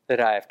that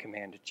I have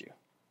commanded you.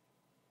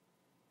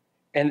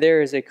 And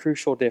there is a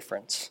crucial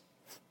difference.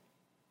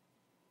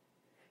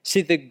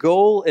 See, the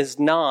goal is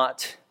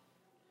not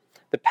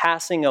the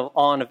passing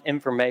on of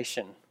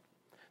information.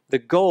 The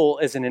goal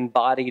is an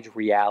embodied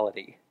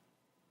reality.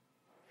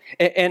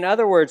 In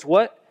other words,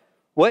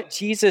 what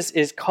Jesus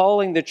is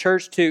calling the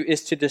church to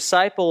is to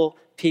disciple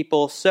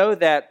people so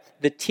that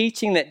the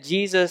teaching that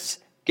Jesus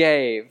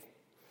gave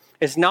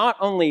is not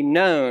only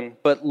known,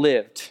 but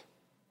lived.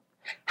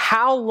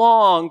 How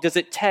long does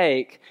it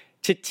take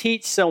to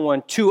teach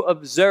someone to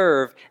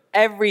observe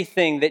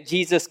everything that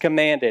Jesus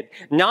commanded?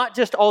 Not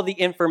just all the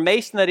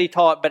information that he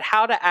taught, but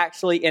how to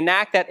actually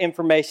enact that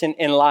information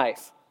in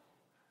life.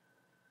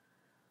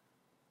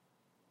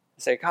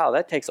 You say, Kyle,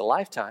 that takes a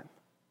lifetime.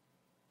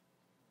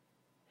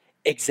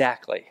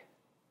 Exactly.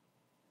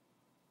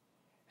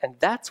 And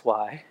that's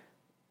why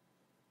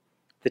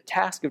the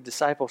task of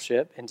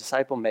discipleship and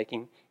disciple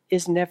making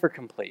is never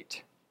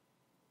complete.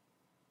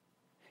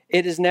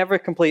 It is never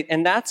complete.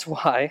 And that's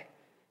why,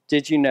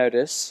 did you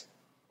notice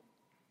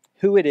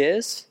who it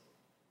is?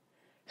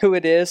 Who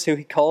it is who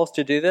he calls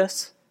to do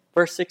this?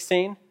 Verse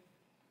 16.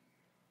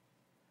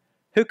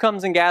 Who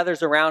comes and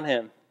gathers around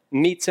him,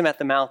 meets him at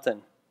the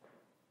mountain?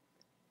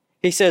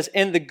 He says,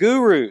 and the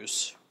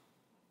gurus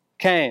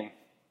came.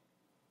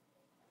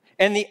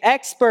 And the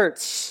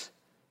experts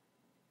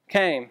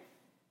came.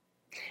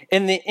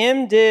 And the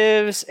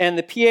MDivs and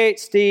the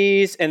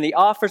PhDs and the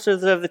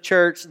officers of the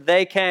church,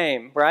 they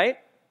came, right?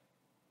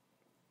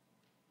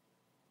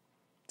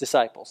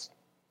 Disciples.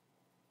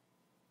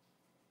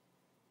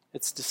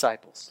 It's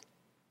disciples.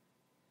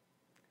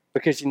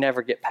 Because you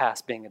never get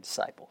past being a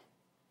disciple.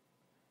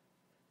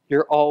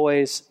 You're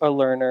always a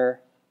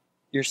learner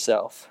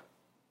yourself.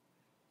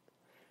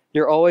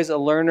 You're always a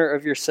learner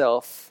of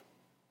yourself.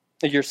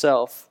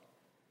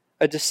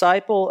 A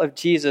disciple of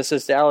Jesus,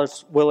 as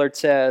Dallas Willard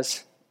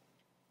says,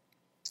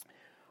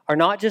 are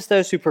not just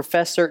those who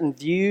profess certain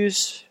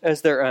views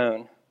as their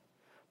own,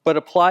 but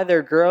apply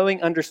their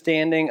growing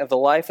understanding of the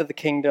life of the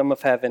kingdom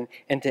of heaven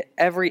into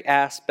every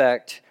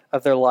aspect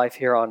of their life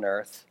here on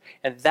earth.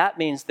 And that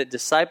means that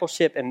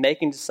discipleship and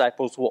making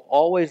disciples will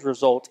always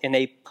result in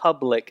a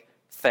public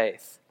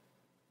faith.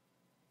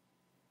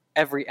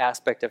 Every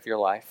aspect of your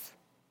life.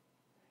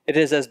 It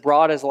is as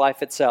broad as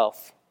life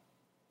itself.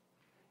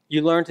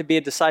 You learn to be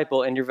a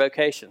disciple in your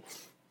vocation.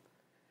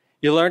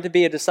 You learn to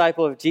be a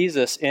disciple of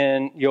Jesus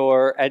in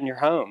your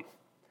home.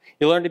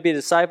 You learn to be a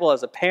disciple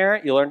as a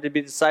parent. You learn to be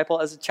a disciple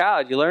as a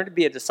child. You learn to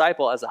be a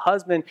disciple as a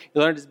husband.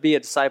 You learn to be a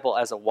disciple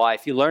as a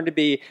wife. You learn to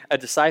be a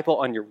disciple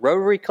on your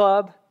Rotary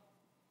Club.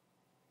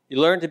 You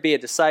learn to be a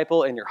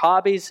disciple in your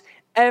hobbies.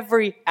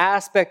 Every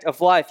aspect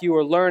of life you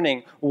are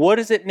learning, what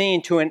does it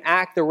mean to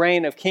enact the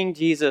reign of King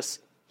Jesus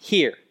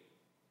here?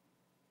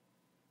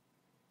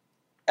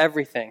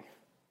 Everything.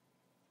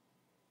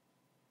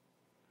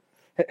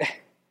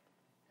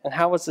 And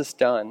how was this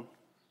done?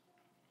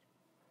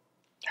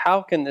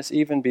 How can this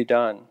even be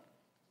done?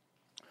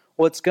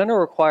 Well, it's going to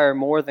require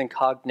more than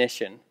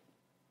cognition.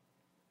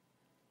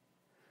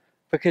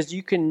 Because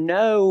you can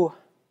know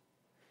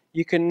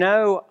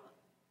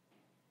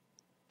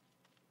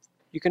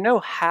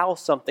how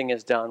something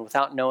is done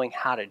without knowing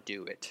how to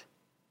do it.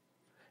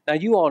 Now,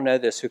 you all know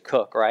this who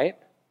cook, right?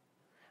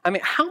 I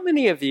mean, how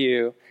many of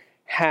you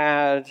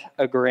had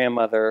a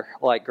grandmother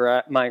like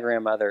my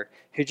grandmother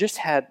who just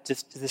had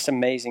this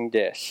amazing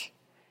dish,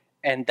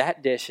 and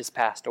that dish has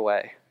passed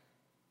away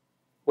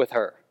with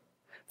her?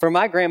 For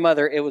my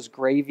grandmother, it was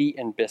gravy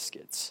and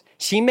biscuits.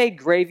 She made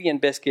gravy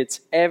and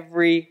biscuits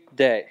every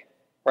day,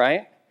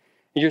 right?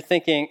 And you're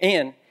thinking,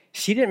 and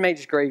she didn't make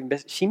just gravy and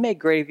biscuits. She made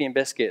gravy and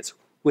biscuits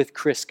with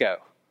Crisco,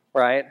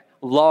 right?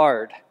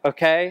 Lard,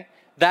 okay?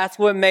 That's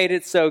what made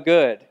it so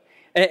good.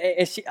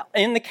 And she,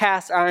 in the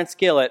cast iron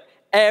skillet,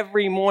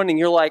 every morning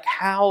you're like,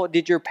 how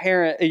did your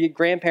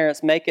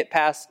grandparents make it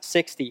past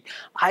 60?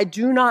 I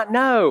do not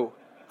know.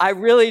 I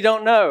really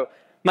don't know.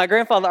 My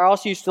grandfather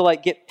also used to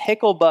get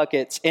pickle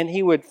buckets, and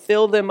he would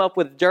fill them up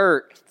with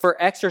dirt for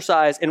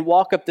exercise and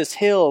walk up this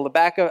hill on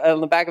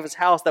the back of his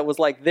house that was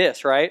like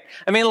this, right?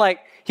 I mean,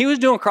 he was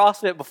doing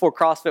CrossFit before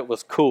CrossFit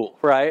was cool,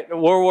 right?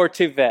 World War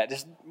II vet,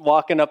 just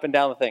walking up and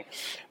down the thing.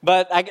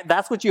 But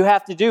that's what you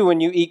have to do when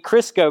you eat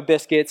Crisco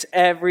biscuits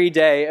every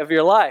day of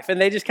your life.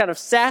 And they just kind of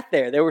sat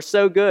there. They were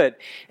so good.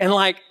 And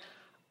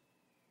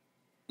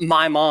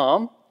my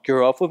mom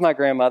grew up with my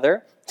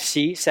grandmother.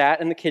 She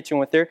sat in the kitchen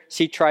with her.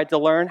 She tried to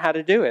learn how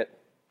to do it.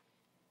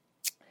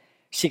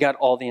 She got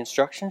all the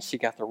instructions. She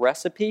got the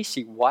recipe.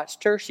 She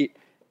watched her.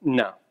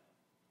 No.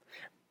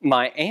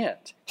 My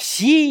aunt,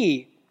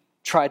 she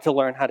tried to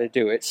learn how to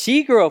do it.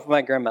 She grew up with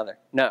my grandmother.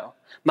 No.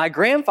 My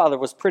grandfather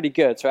was pretty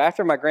good. So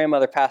after my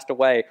grandmother passed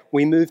away,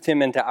 we moved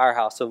him into our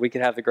house so we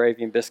could have the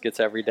gravy and biscuits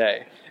every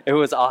day. It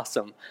was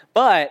awesome.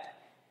 But,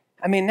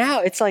 I mean, now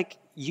it's like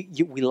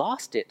we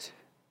lost it.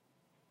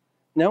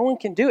 No one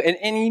can do it.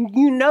 And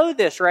you know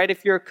this, right?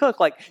 If you're a cook,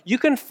 like you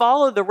can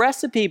follow the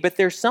recipe, but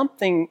there's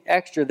something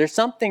extra. There's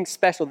something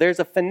special. There's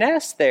a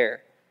finesse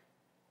there.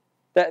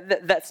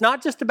 That's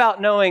not just about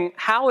knowing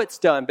how it's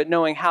done, but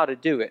knowing how to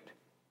do it.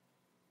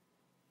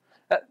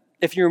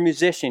 If you're a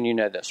musician, you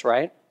know this,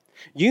 right?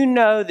 You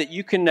know that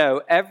you can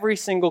know every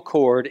single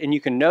chord, and you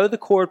can know the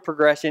chord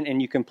progression,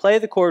 and you can play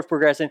the chord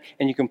progression,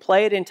 and you can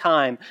play it in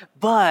time,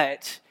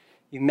 but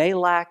you may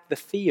lack the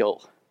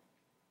feel.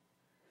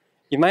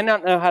 You might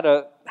not know how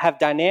to have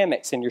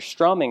dynamics in your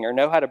strumming or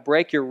know how to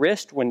break your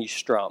wrist when you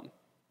strum.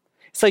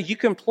 So you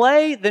can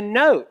play the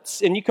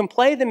notes, and you can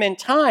play them in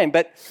time,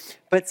 but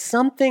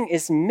something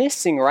is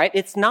missing, right?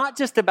 It's not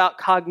just about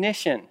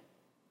cognition.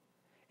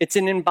 It's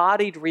an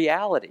embodied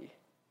reality.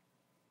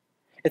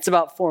 It's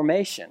about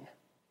formation.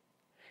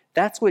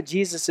 That's what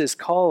Jesus is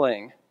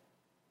calling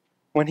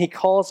when he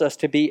calls us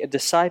to be a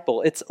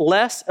disciple. It's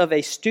less of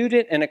a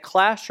student in a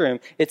classroom.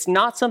 It's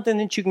not something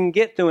that you can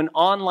get through an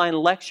online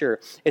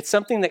lecture. It's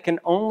something that can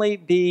only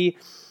be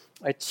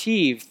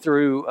achieved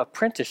through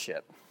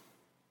apprenticeship,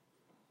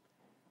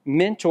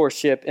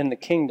 mentorship in the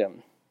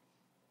kingdom.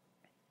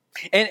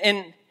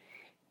 And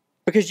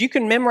because you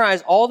can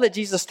memorize all that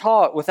Jesus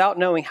taught without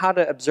knowing how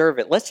to observe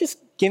it. Let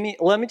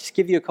me just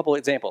give you a couple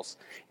examples.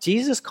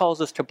 Jesus calls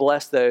us to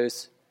bless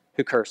those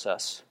who curse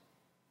us.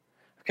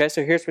 Okay,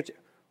 so here's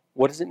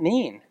what does it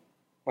mean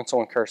when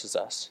someone curses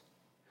us?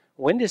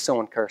 When does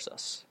someone curse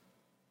us?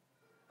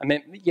 I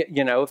mean,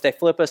 you know, if they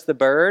flip us the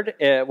bird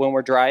when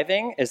we're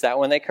driving, is that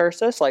when they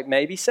curse us? Like,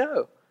 maybe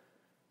so.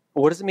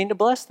 What does it mean to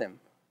bless them?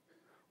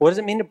 What does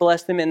it mean to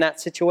bless them in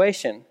that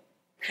situation?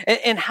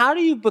 And how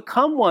do you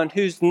become one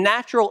whose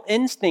natural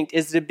instinct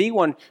is to be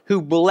one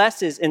who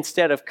blesses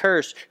instead of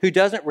curse, who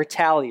doesn't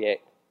retaliate?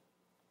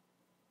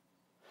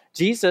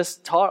 Jesus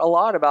taught a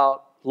lot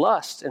about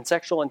lust and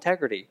sexual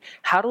integrity.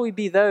 How do we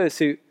be those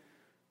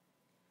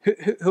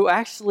who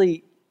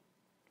actually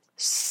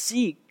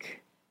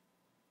seek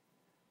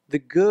the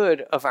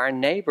good of our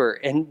neighbor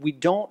and we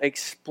don't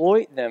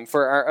exploit them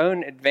for our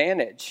own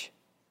advantage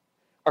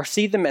or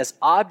see them as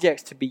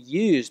objects to be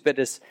used, but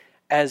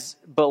as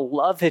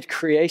beloved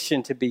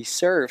creation to be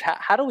served?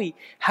 How do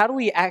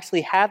we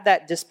actually have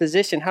that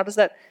disposition? How does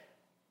that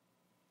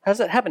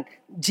happen?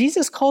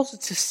 Jesus calls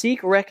us to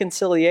seek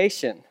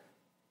reconciliation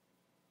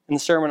in the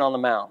Sermon on the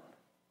Mount.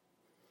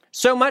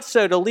 So much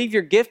so to leave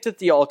your gift at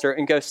the altar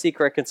and go seek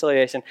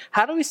reconciliation.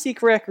 How do we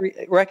seek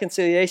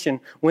reconciliation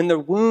when the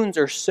wounds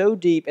are so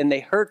deep and they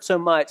hurt so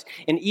much,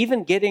 and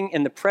even getting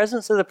in the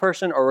presence of the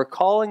person or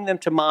recalling them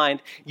to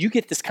mind, you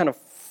get this kind of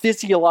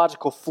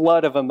physiological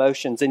flood of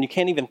emotions and you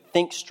can't even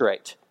think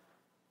straight?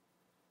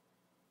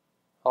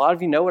 A lot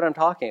of you know what I'm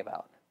talking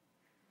about.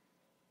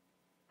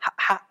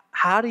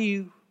 How do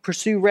you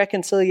pursue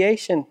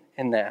reconciliation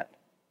in that?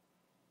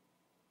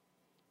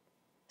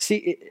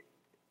 See,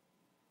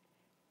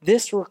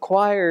 this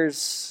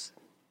requires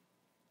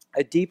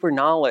a deeper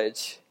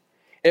knowledge.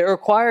 It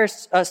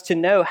requires us to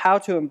know how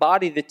to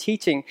embody the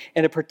teaching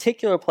in a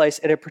particular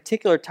place at a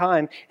particular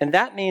time. And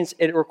that means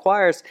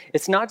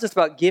it's not just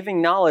about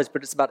giving knowledge,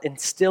 but it's about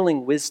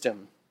instilling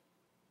wisdom.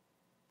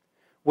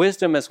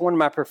 Wisdom, as one of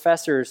my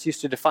professors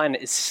used to define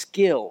it, is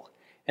skill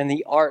and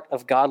the art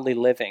of godly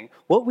living.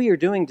 What we are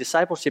doing,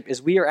 discipleship,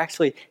 is we are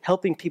actually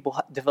helping people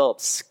develop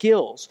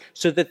skills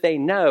so that they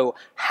know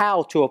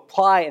how to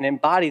apply and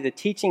embody the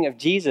teaching of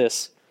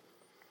Jesus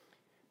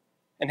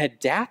and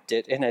adapt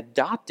it and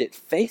adopt it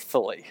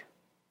faithfully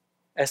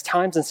as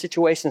times and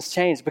situations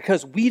change,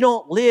 because we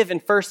don't live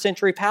in first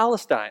century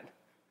Palestine.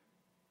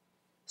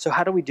 So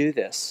how do we do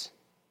this?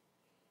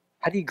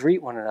 How do you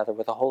greet one another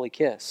with a holy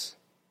kiss?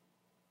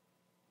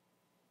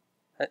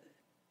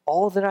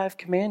 All that I have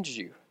commanded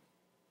you,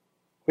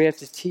 we have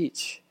to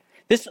teach.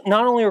 This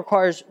not only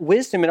requires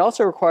wisdom, it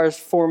also requires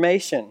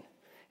formation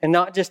and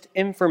not just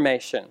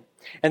information.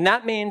 And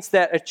that means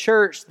that a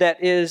church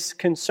that is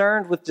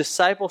concerned with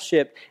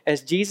discipleship,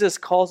 as Jesus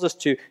calls us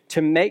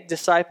to make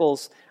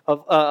disciples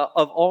of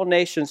all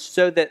nations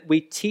so that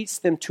we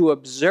teach them to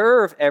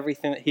observe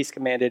everything that he's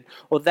commanded,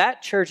 well,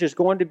 that church is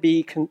going to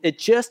be, it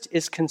just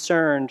is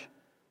concerned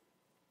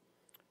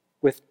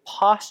with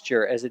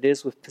posture as it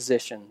is with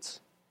positions.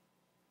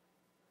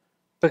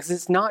 Because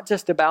it's not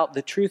just about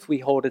the truth we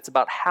hold, it's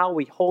about how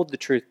we hold the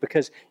truth.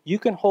 Because you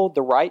can hold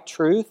the right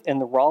truth in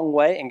the wrong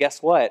way, and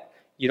guess what?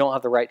 You don't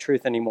have the right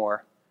truth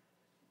anymore.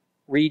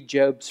 Read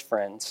Job's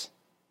friends.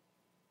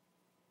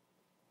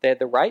 They had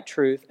the right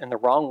truth in the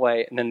wrong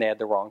way, and then they had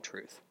the wrong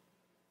truth.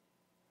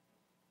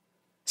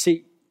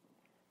 See,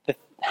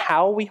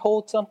 how we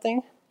hold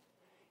something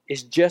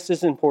is just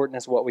as important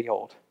as what we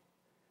hold.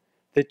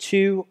 The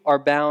two are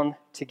bound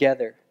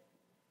together.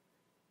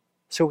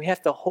 So we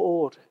have to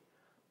hold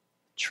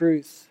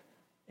truth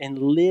and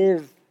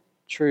live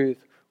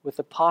truth with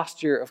the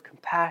posture of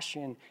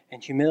compassion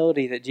and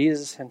humility that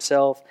Jesus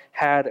himself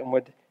had and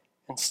would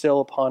instill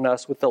upon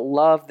us, with the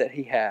love that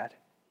he had.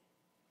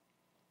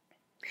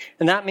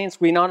 And that means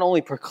we not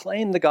only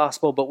proclaim the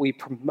gospel, but we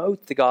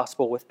promote the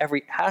gospel with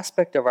every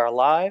aspect of our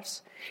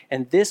lives.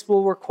 And this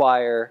will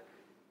require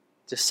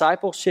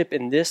discipleship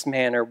in this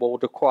manner will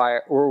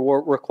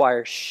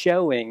require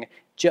showing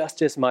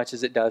just as much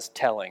as it does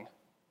telling.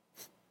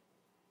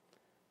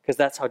 Because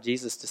that's how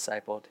Jesus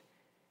discipled.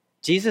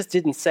 Jesus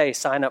didn't say,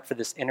 sign up for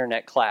this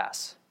internet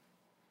class.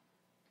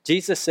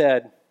 Jesus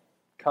said,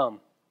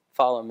 come,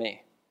 follow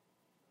me.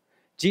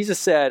 Jesus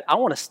said, I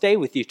want to stay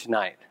with you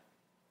tonight.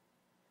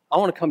 I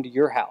want to come to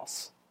your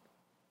house.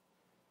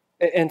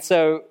 And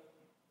so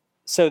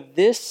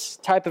this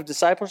type of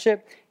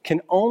discipleship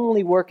can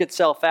only work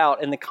itself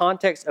out in the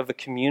context of a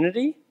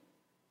community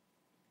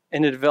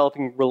and in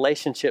developing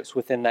relationships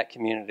within that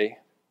community.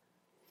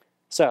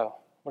 So,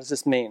 what does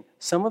this mean?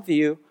 Some of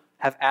you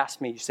have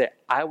asked me, you say,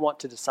 I want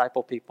to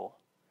disciple people.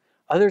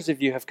 Others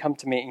of you have come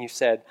to me and you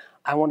said,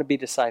 I want to be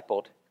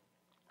discipled.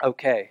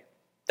 Okay,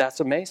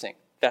 that's amazing.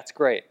 That's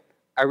great.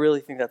 I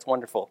really think that's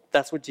wonderful.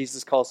 That's what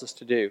Jesus calls us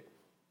to do.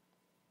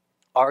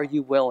 Are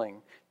you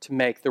willing to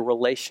make the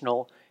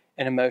relational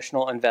and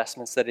emotional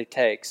investments that it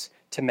takes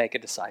to make a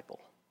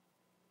disciple?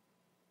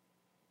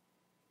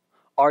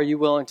 Are you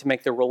willing to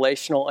make the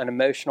relational and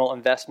emotional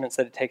investments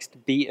that it takes to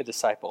be a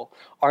disciple?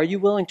 Are you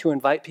willing to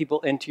invite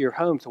people into your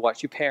home to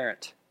watch you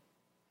parent?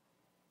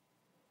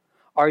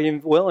 Are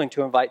you willing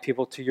to invite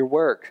people to your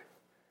work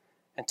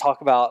and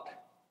talk about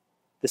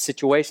the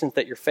situations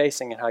that you're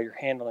facing and how you're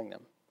handling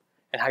them,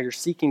 and how you're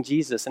seeking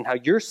Jesus and how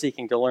you're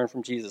seeking to learn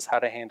from Jesus how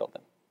to handle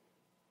them?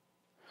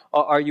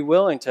 Are you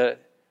willing to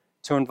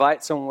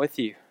invite someone with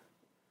you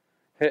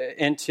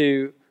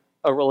into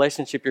a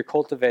relationship you're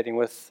cultivating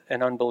with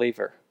an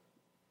unbeliever?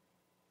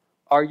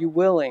 Are you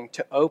willing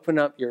to open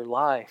up your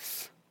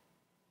life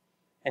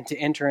and to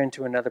enter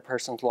into another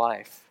person's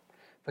life?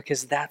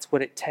 Because that's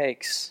what it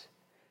takes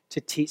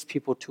to teach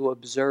people to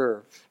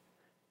observe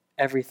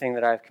everything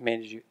that I've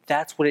commanded you.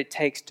 That's what it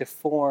takes to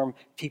form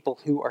people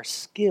who are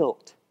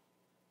skilled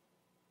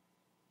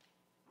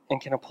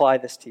and can apply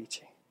this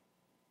teaching.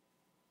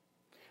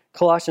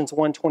 Colossians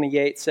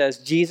 1:28 says,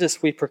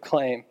 Jesus we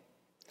proclaim,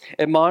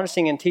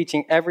 admonishing and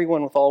teaching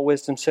everyone with all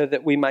wisdom, so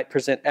that we might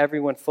present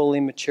everyone fully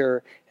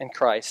mature in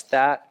Christ.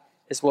 That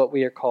is what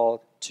we are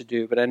called to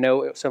do. But I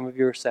know some of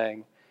you are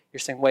saying,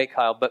 wait,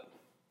 Kyle, but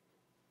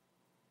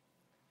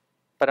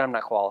I'm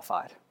not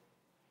qualified.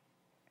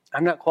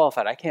 I'm not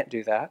qualified. I can't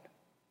do that.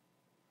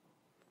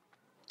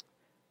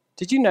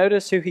 Did you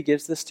notice who he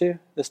gives this to,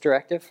 this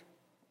directive?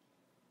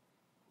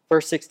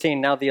 Verse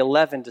 16, now the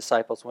 11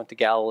 disciples went to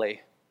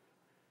Galilee.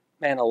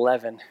 Man,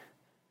 11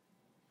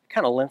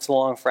 kind of limps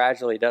along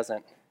fragilely,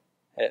 doesn't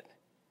it?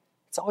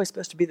 It's always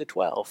supposed to be the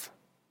 12.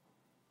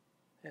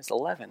 It's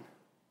 11.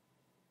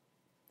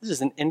 This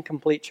is an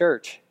incomplete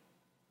church.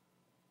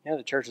 You know,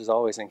 the church is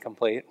always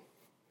incomplete.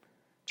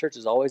 Church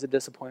is always a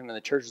disappointment.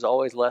 The church is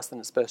always less than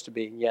it's supposed to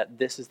be. And yet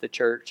this is the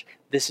church.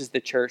 This is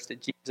the church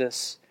that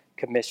Jesus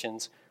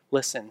commissions.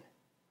 Listen,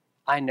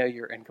 I know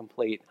you're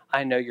incomplete.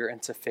 I know you're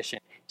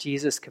insufficient.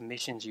 Jesus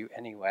commissions you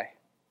anyway.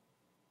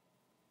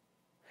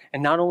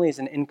 And not only is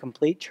an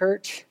incomplete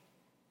church,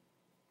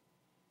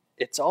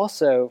 it's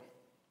also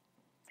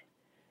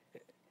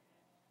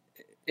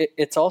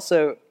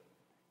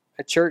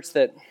a church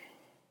that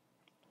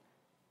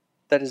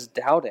is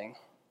doubting.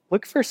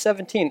 Look at verse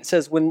 17. It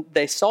says, when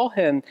they saw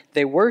him,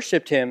 they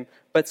worshipped him,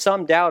 but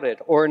some doubted.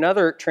 Or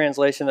another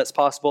translation that's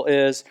possible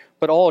is,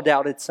 but all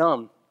doubted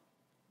some.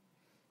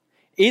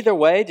 Either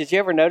way, did you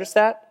ever notice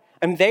that?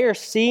 I mean, they are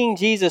seeing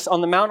Jesus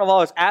on the Mount of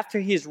Olives after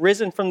he's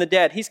risen from the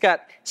dead. He's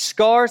got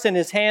scars in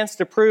his hands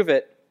to prove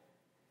it.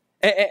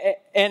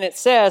 And it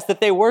says that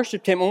they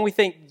worshipped him, and we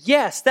think,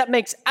 yes, that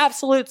makes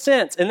absolute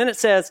sense. And then it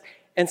says,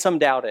 and some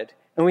doubted.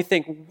 And we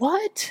think,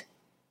 what?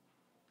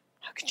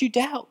 How could you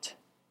doubt?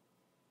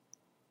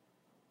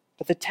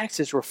 But the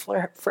text is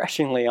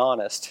refreshingly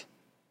honest.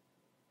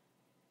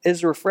 It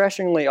is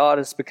refreshingly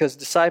honest because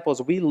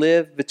disciples, we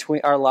live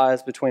our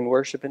lives between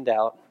worship and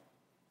doubt.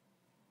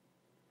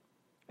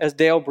 As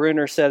Dale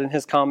Bruner said in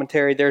his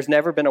commentary, there's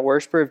never been a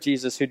worshiper of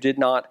Jesus who did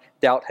not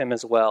doubt him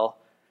as well.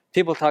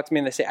 People talk to me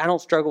and they say, I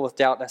don't struggle with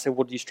doubt. And I say,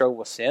 well, do you struggle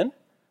with sin?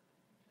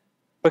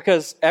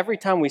 Because every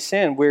time we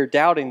sin, we're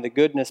doubting the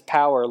goodness,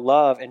 power,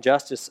 love, and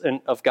justice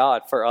of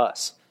God for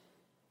us.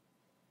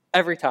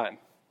 Every time.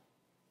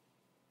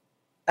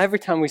 Every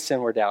time we sin,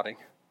 we're doubting.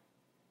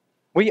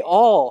 We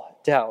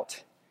all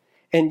doubt.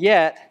 And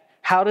yet,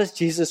 how does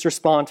Jesus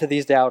respond to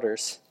these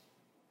doubters?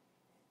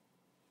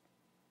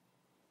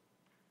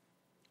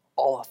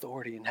 All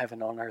authority in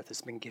heaven and on earth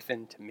has been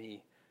given to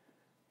me.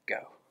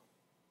 Go.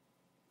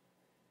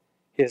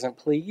 He doesn't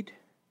plead.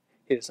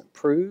 He doesn't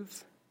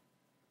prove.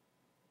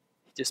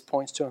 He just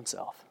points to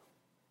himself.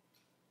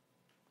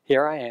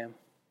 Here I am.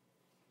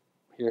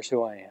 Here's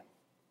who I am.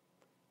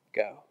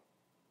 Go.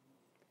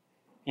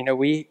 You know,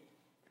 we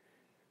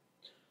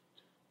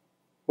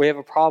We have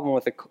a problem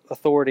with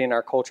authority in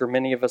our culture.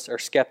 Many of us are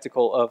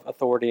skeptical of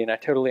authority, and I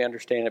totally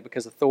understand it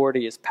because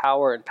authority is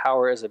power, and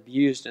power is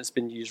abused, and it's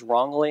been used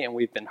wrongly, and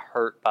we've been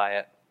hurt by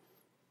it.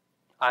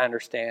 I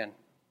understand.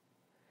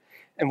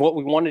 And what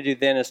we want to do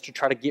then is to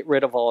try to get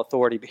rid of all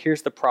authority. But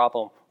here's the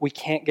problem. We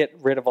can't get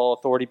rid of all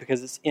authority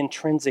because it's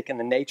intrinsic in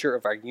the nature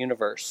of our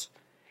universe.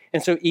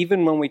 And so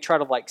even when we try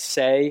to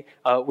say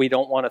we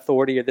don't want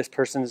authority or this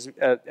person's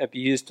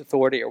abused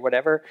authority or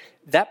whatever,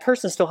 that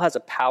person still has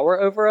a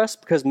power over us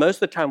because most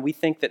of the time we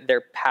think that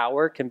their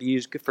power can be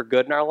used for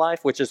good in our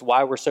life, which is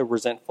why we're so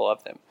resentful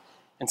of them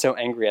and so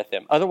angry at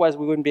them. Otherwise,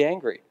 we wouldn't be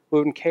angry. We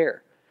wouldn't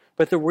care.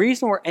 But the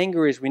reason we're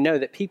angry is we know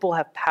that people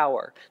have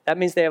power. That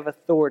means they have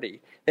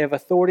authority. They have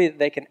authority that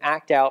they can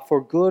act out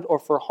for good or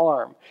for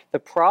harm. The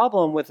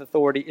problem with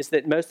authority is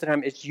that most of the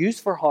time it's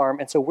used for harm,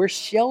 and so we're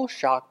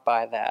shell-shocked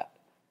by that.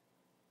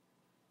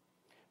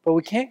 But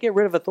we can't get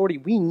rid of authority.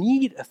 We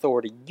need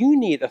authority. You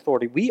need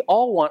authority. We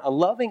all want a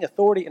loving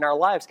authority in our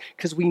lives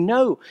because we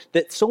know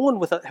that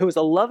someone who is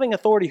a loving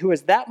authority, who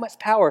has that much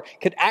power,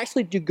 could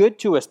actually do good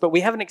to us, but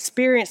we haven't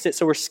experienced it,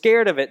 so we're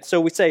scared of it.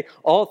 So we say,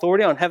 all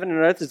authority on heaven and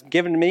earth is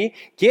given to me.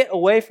 Get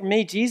away from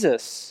me,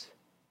 Jesus.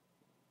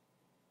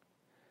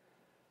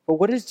 But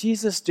what does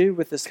Jesus do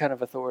with this kind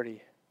of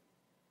authority?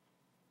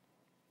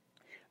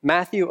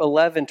 Matthew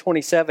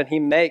 11:27, he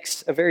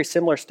makes a very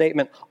similar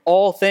statement.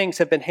 All things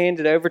have been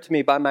handed over to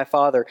me by my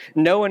Father.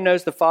 No one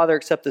knows the Father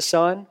except the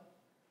Son,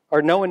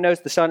 or no one knows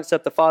the Son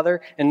except the Father,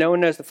 and no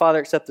one knows the Father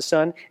except the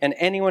Son, and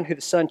anyone who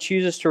the Son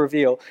chooses to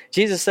reveal.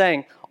 Jesus is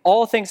saying,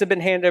 all things have been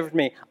handed over to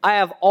me. I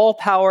have all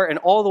power in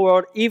all the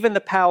world, even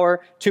the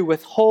power to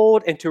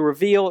withhold and to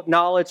reveal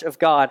knowledge of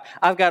God.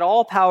 I've got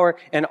all power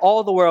in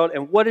all the world,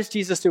 and what does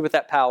Jesus do with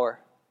that power?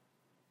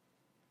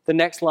 The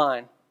next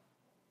line.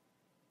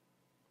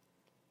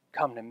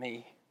 Come to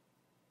me.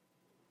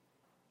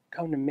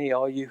 Come to me,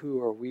 all you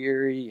who are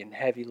weary and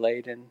heavy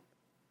laden.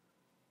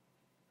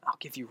 I'll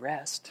give you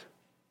rest.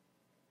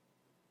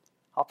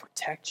 I'll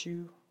protect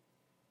you.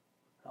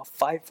 I'll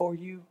fight for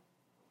you.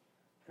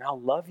 And I'll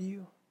love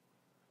you.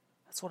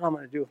 That's what I'm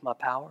going to do with my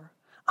power.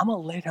 I'm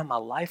going to lay down my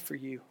life for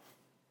you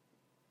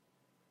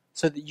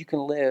so that you can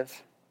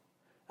live.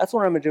 That's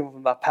what I'm going to do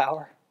with my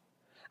power.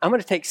 I'm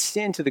going to take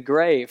sin to the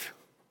grave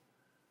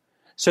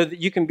so that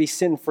you can be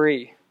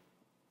sin-free.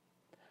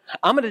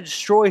 I'm going to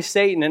destroy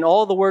Satan and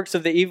all the works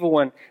of the evil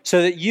one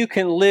so that you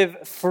can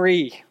live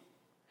free.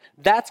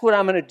 That's what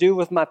I'm going to do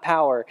with my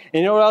power.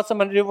 And you know what else I'm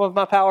going to do with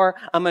my power?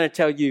 I'm going to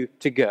tell you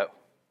to go.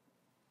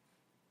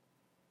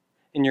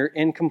 In your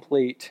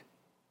incomplete,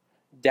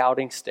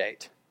 doubting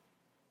state,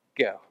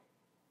 go.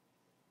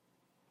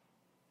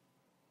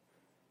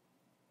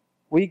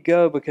 We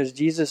go because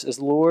Jesus is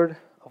Lord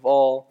of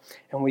all,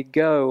 and we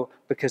go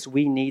because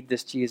we need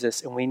this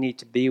Jesus and we need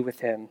to be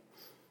with him.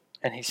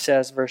 And he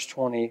says, verse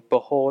 20,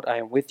 behold, I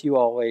am with you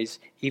always,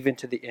 even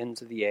to the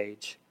ends of the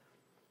age.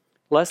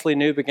 Leslie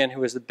Newbigin, who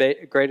was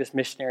the greatest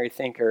missionary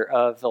thinker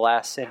of the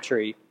last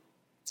century,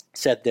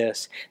 said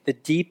this: the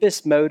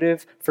deepest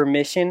motive for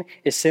mission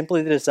is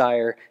simply the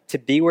desire to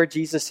be where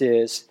Jesus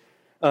is,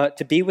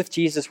 to be with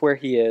Jesus where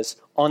he is,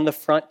 on the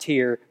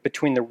frontier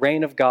between the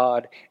reign of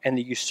God and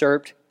the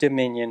usurped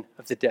dominion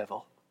of the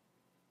devil.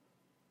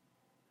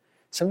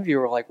 Some of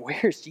you are like,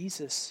 where's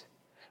Jesus?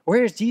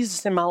 Where is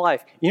Jesus in my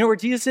life? You know where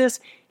Jesus is?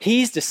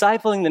 He's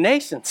discipling the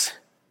nations.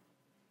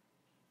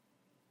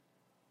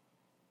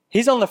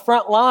 He's on the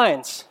front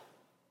lines.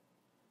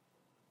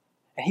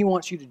 And he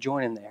wants you to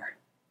join him there.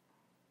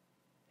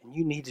 And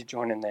you need to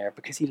join him there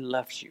because he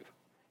loves you.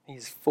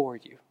 He's for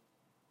you.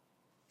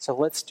 So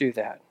let's do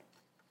that.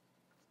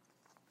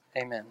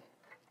 Amen.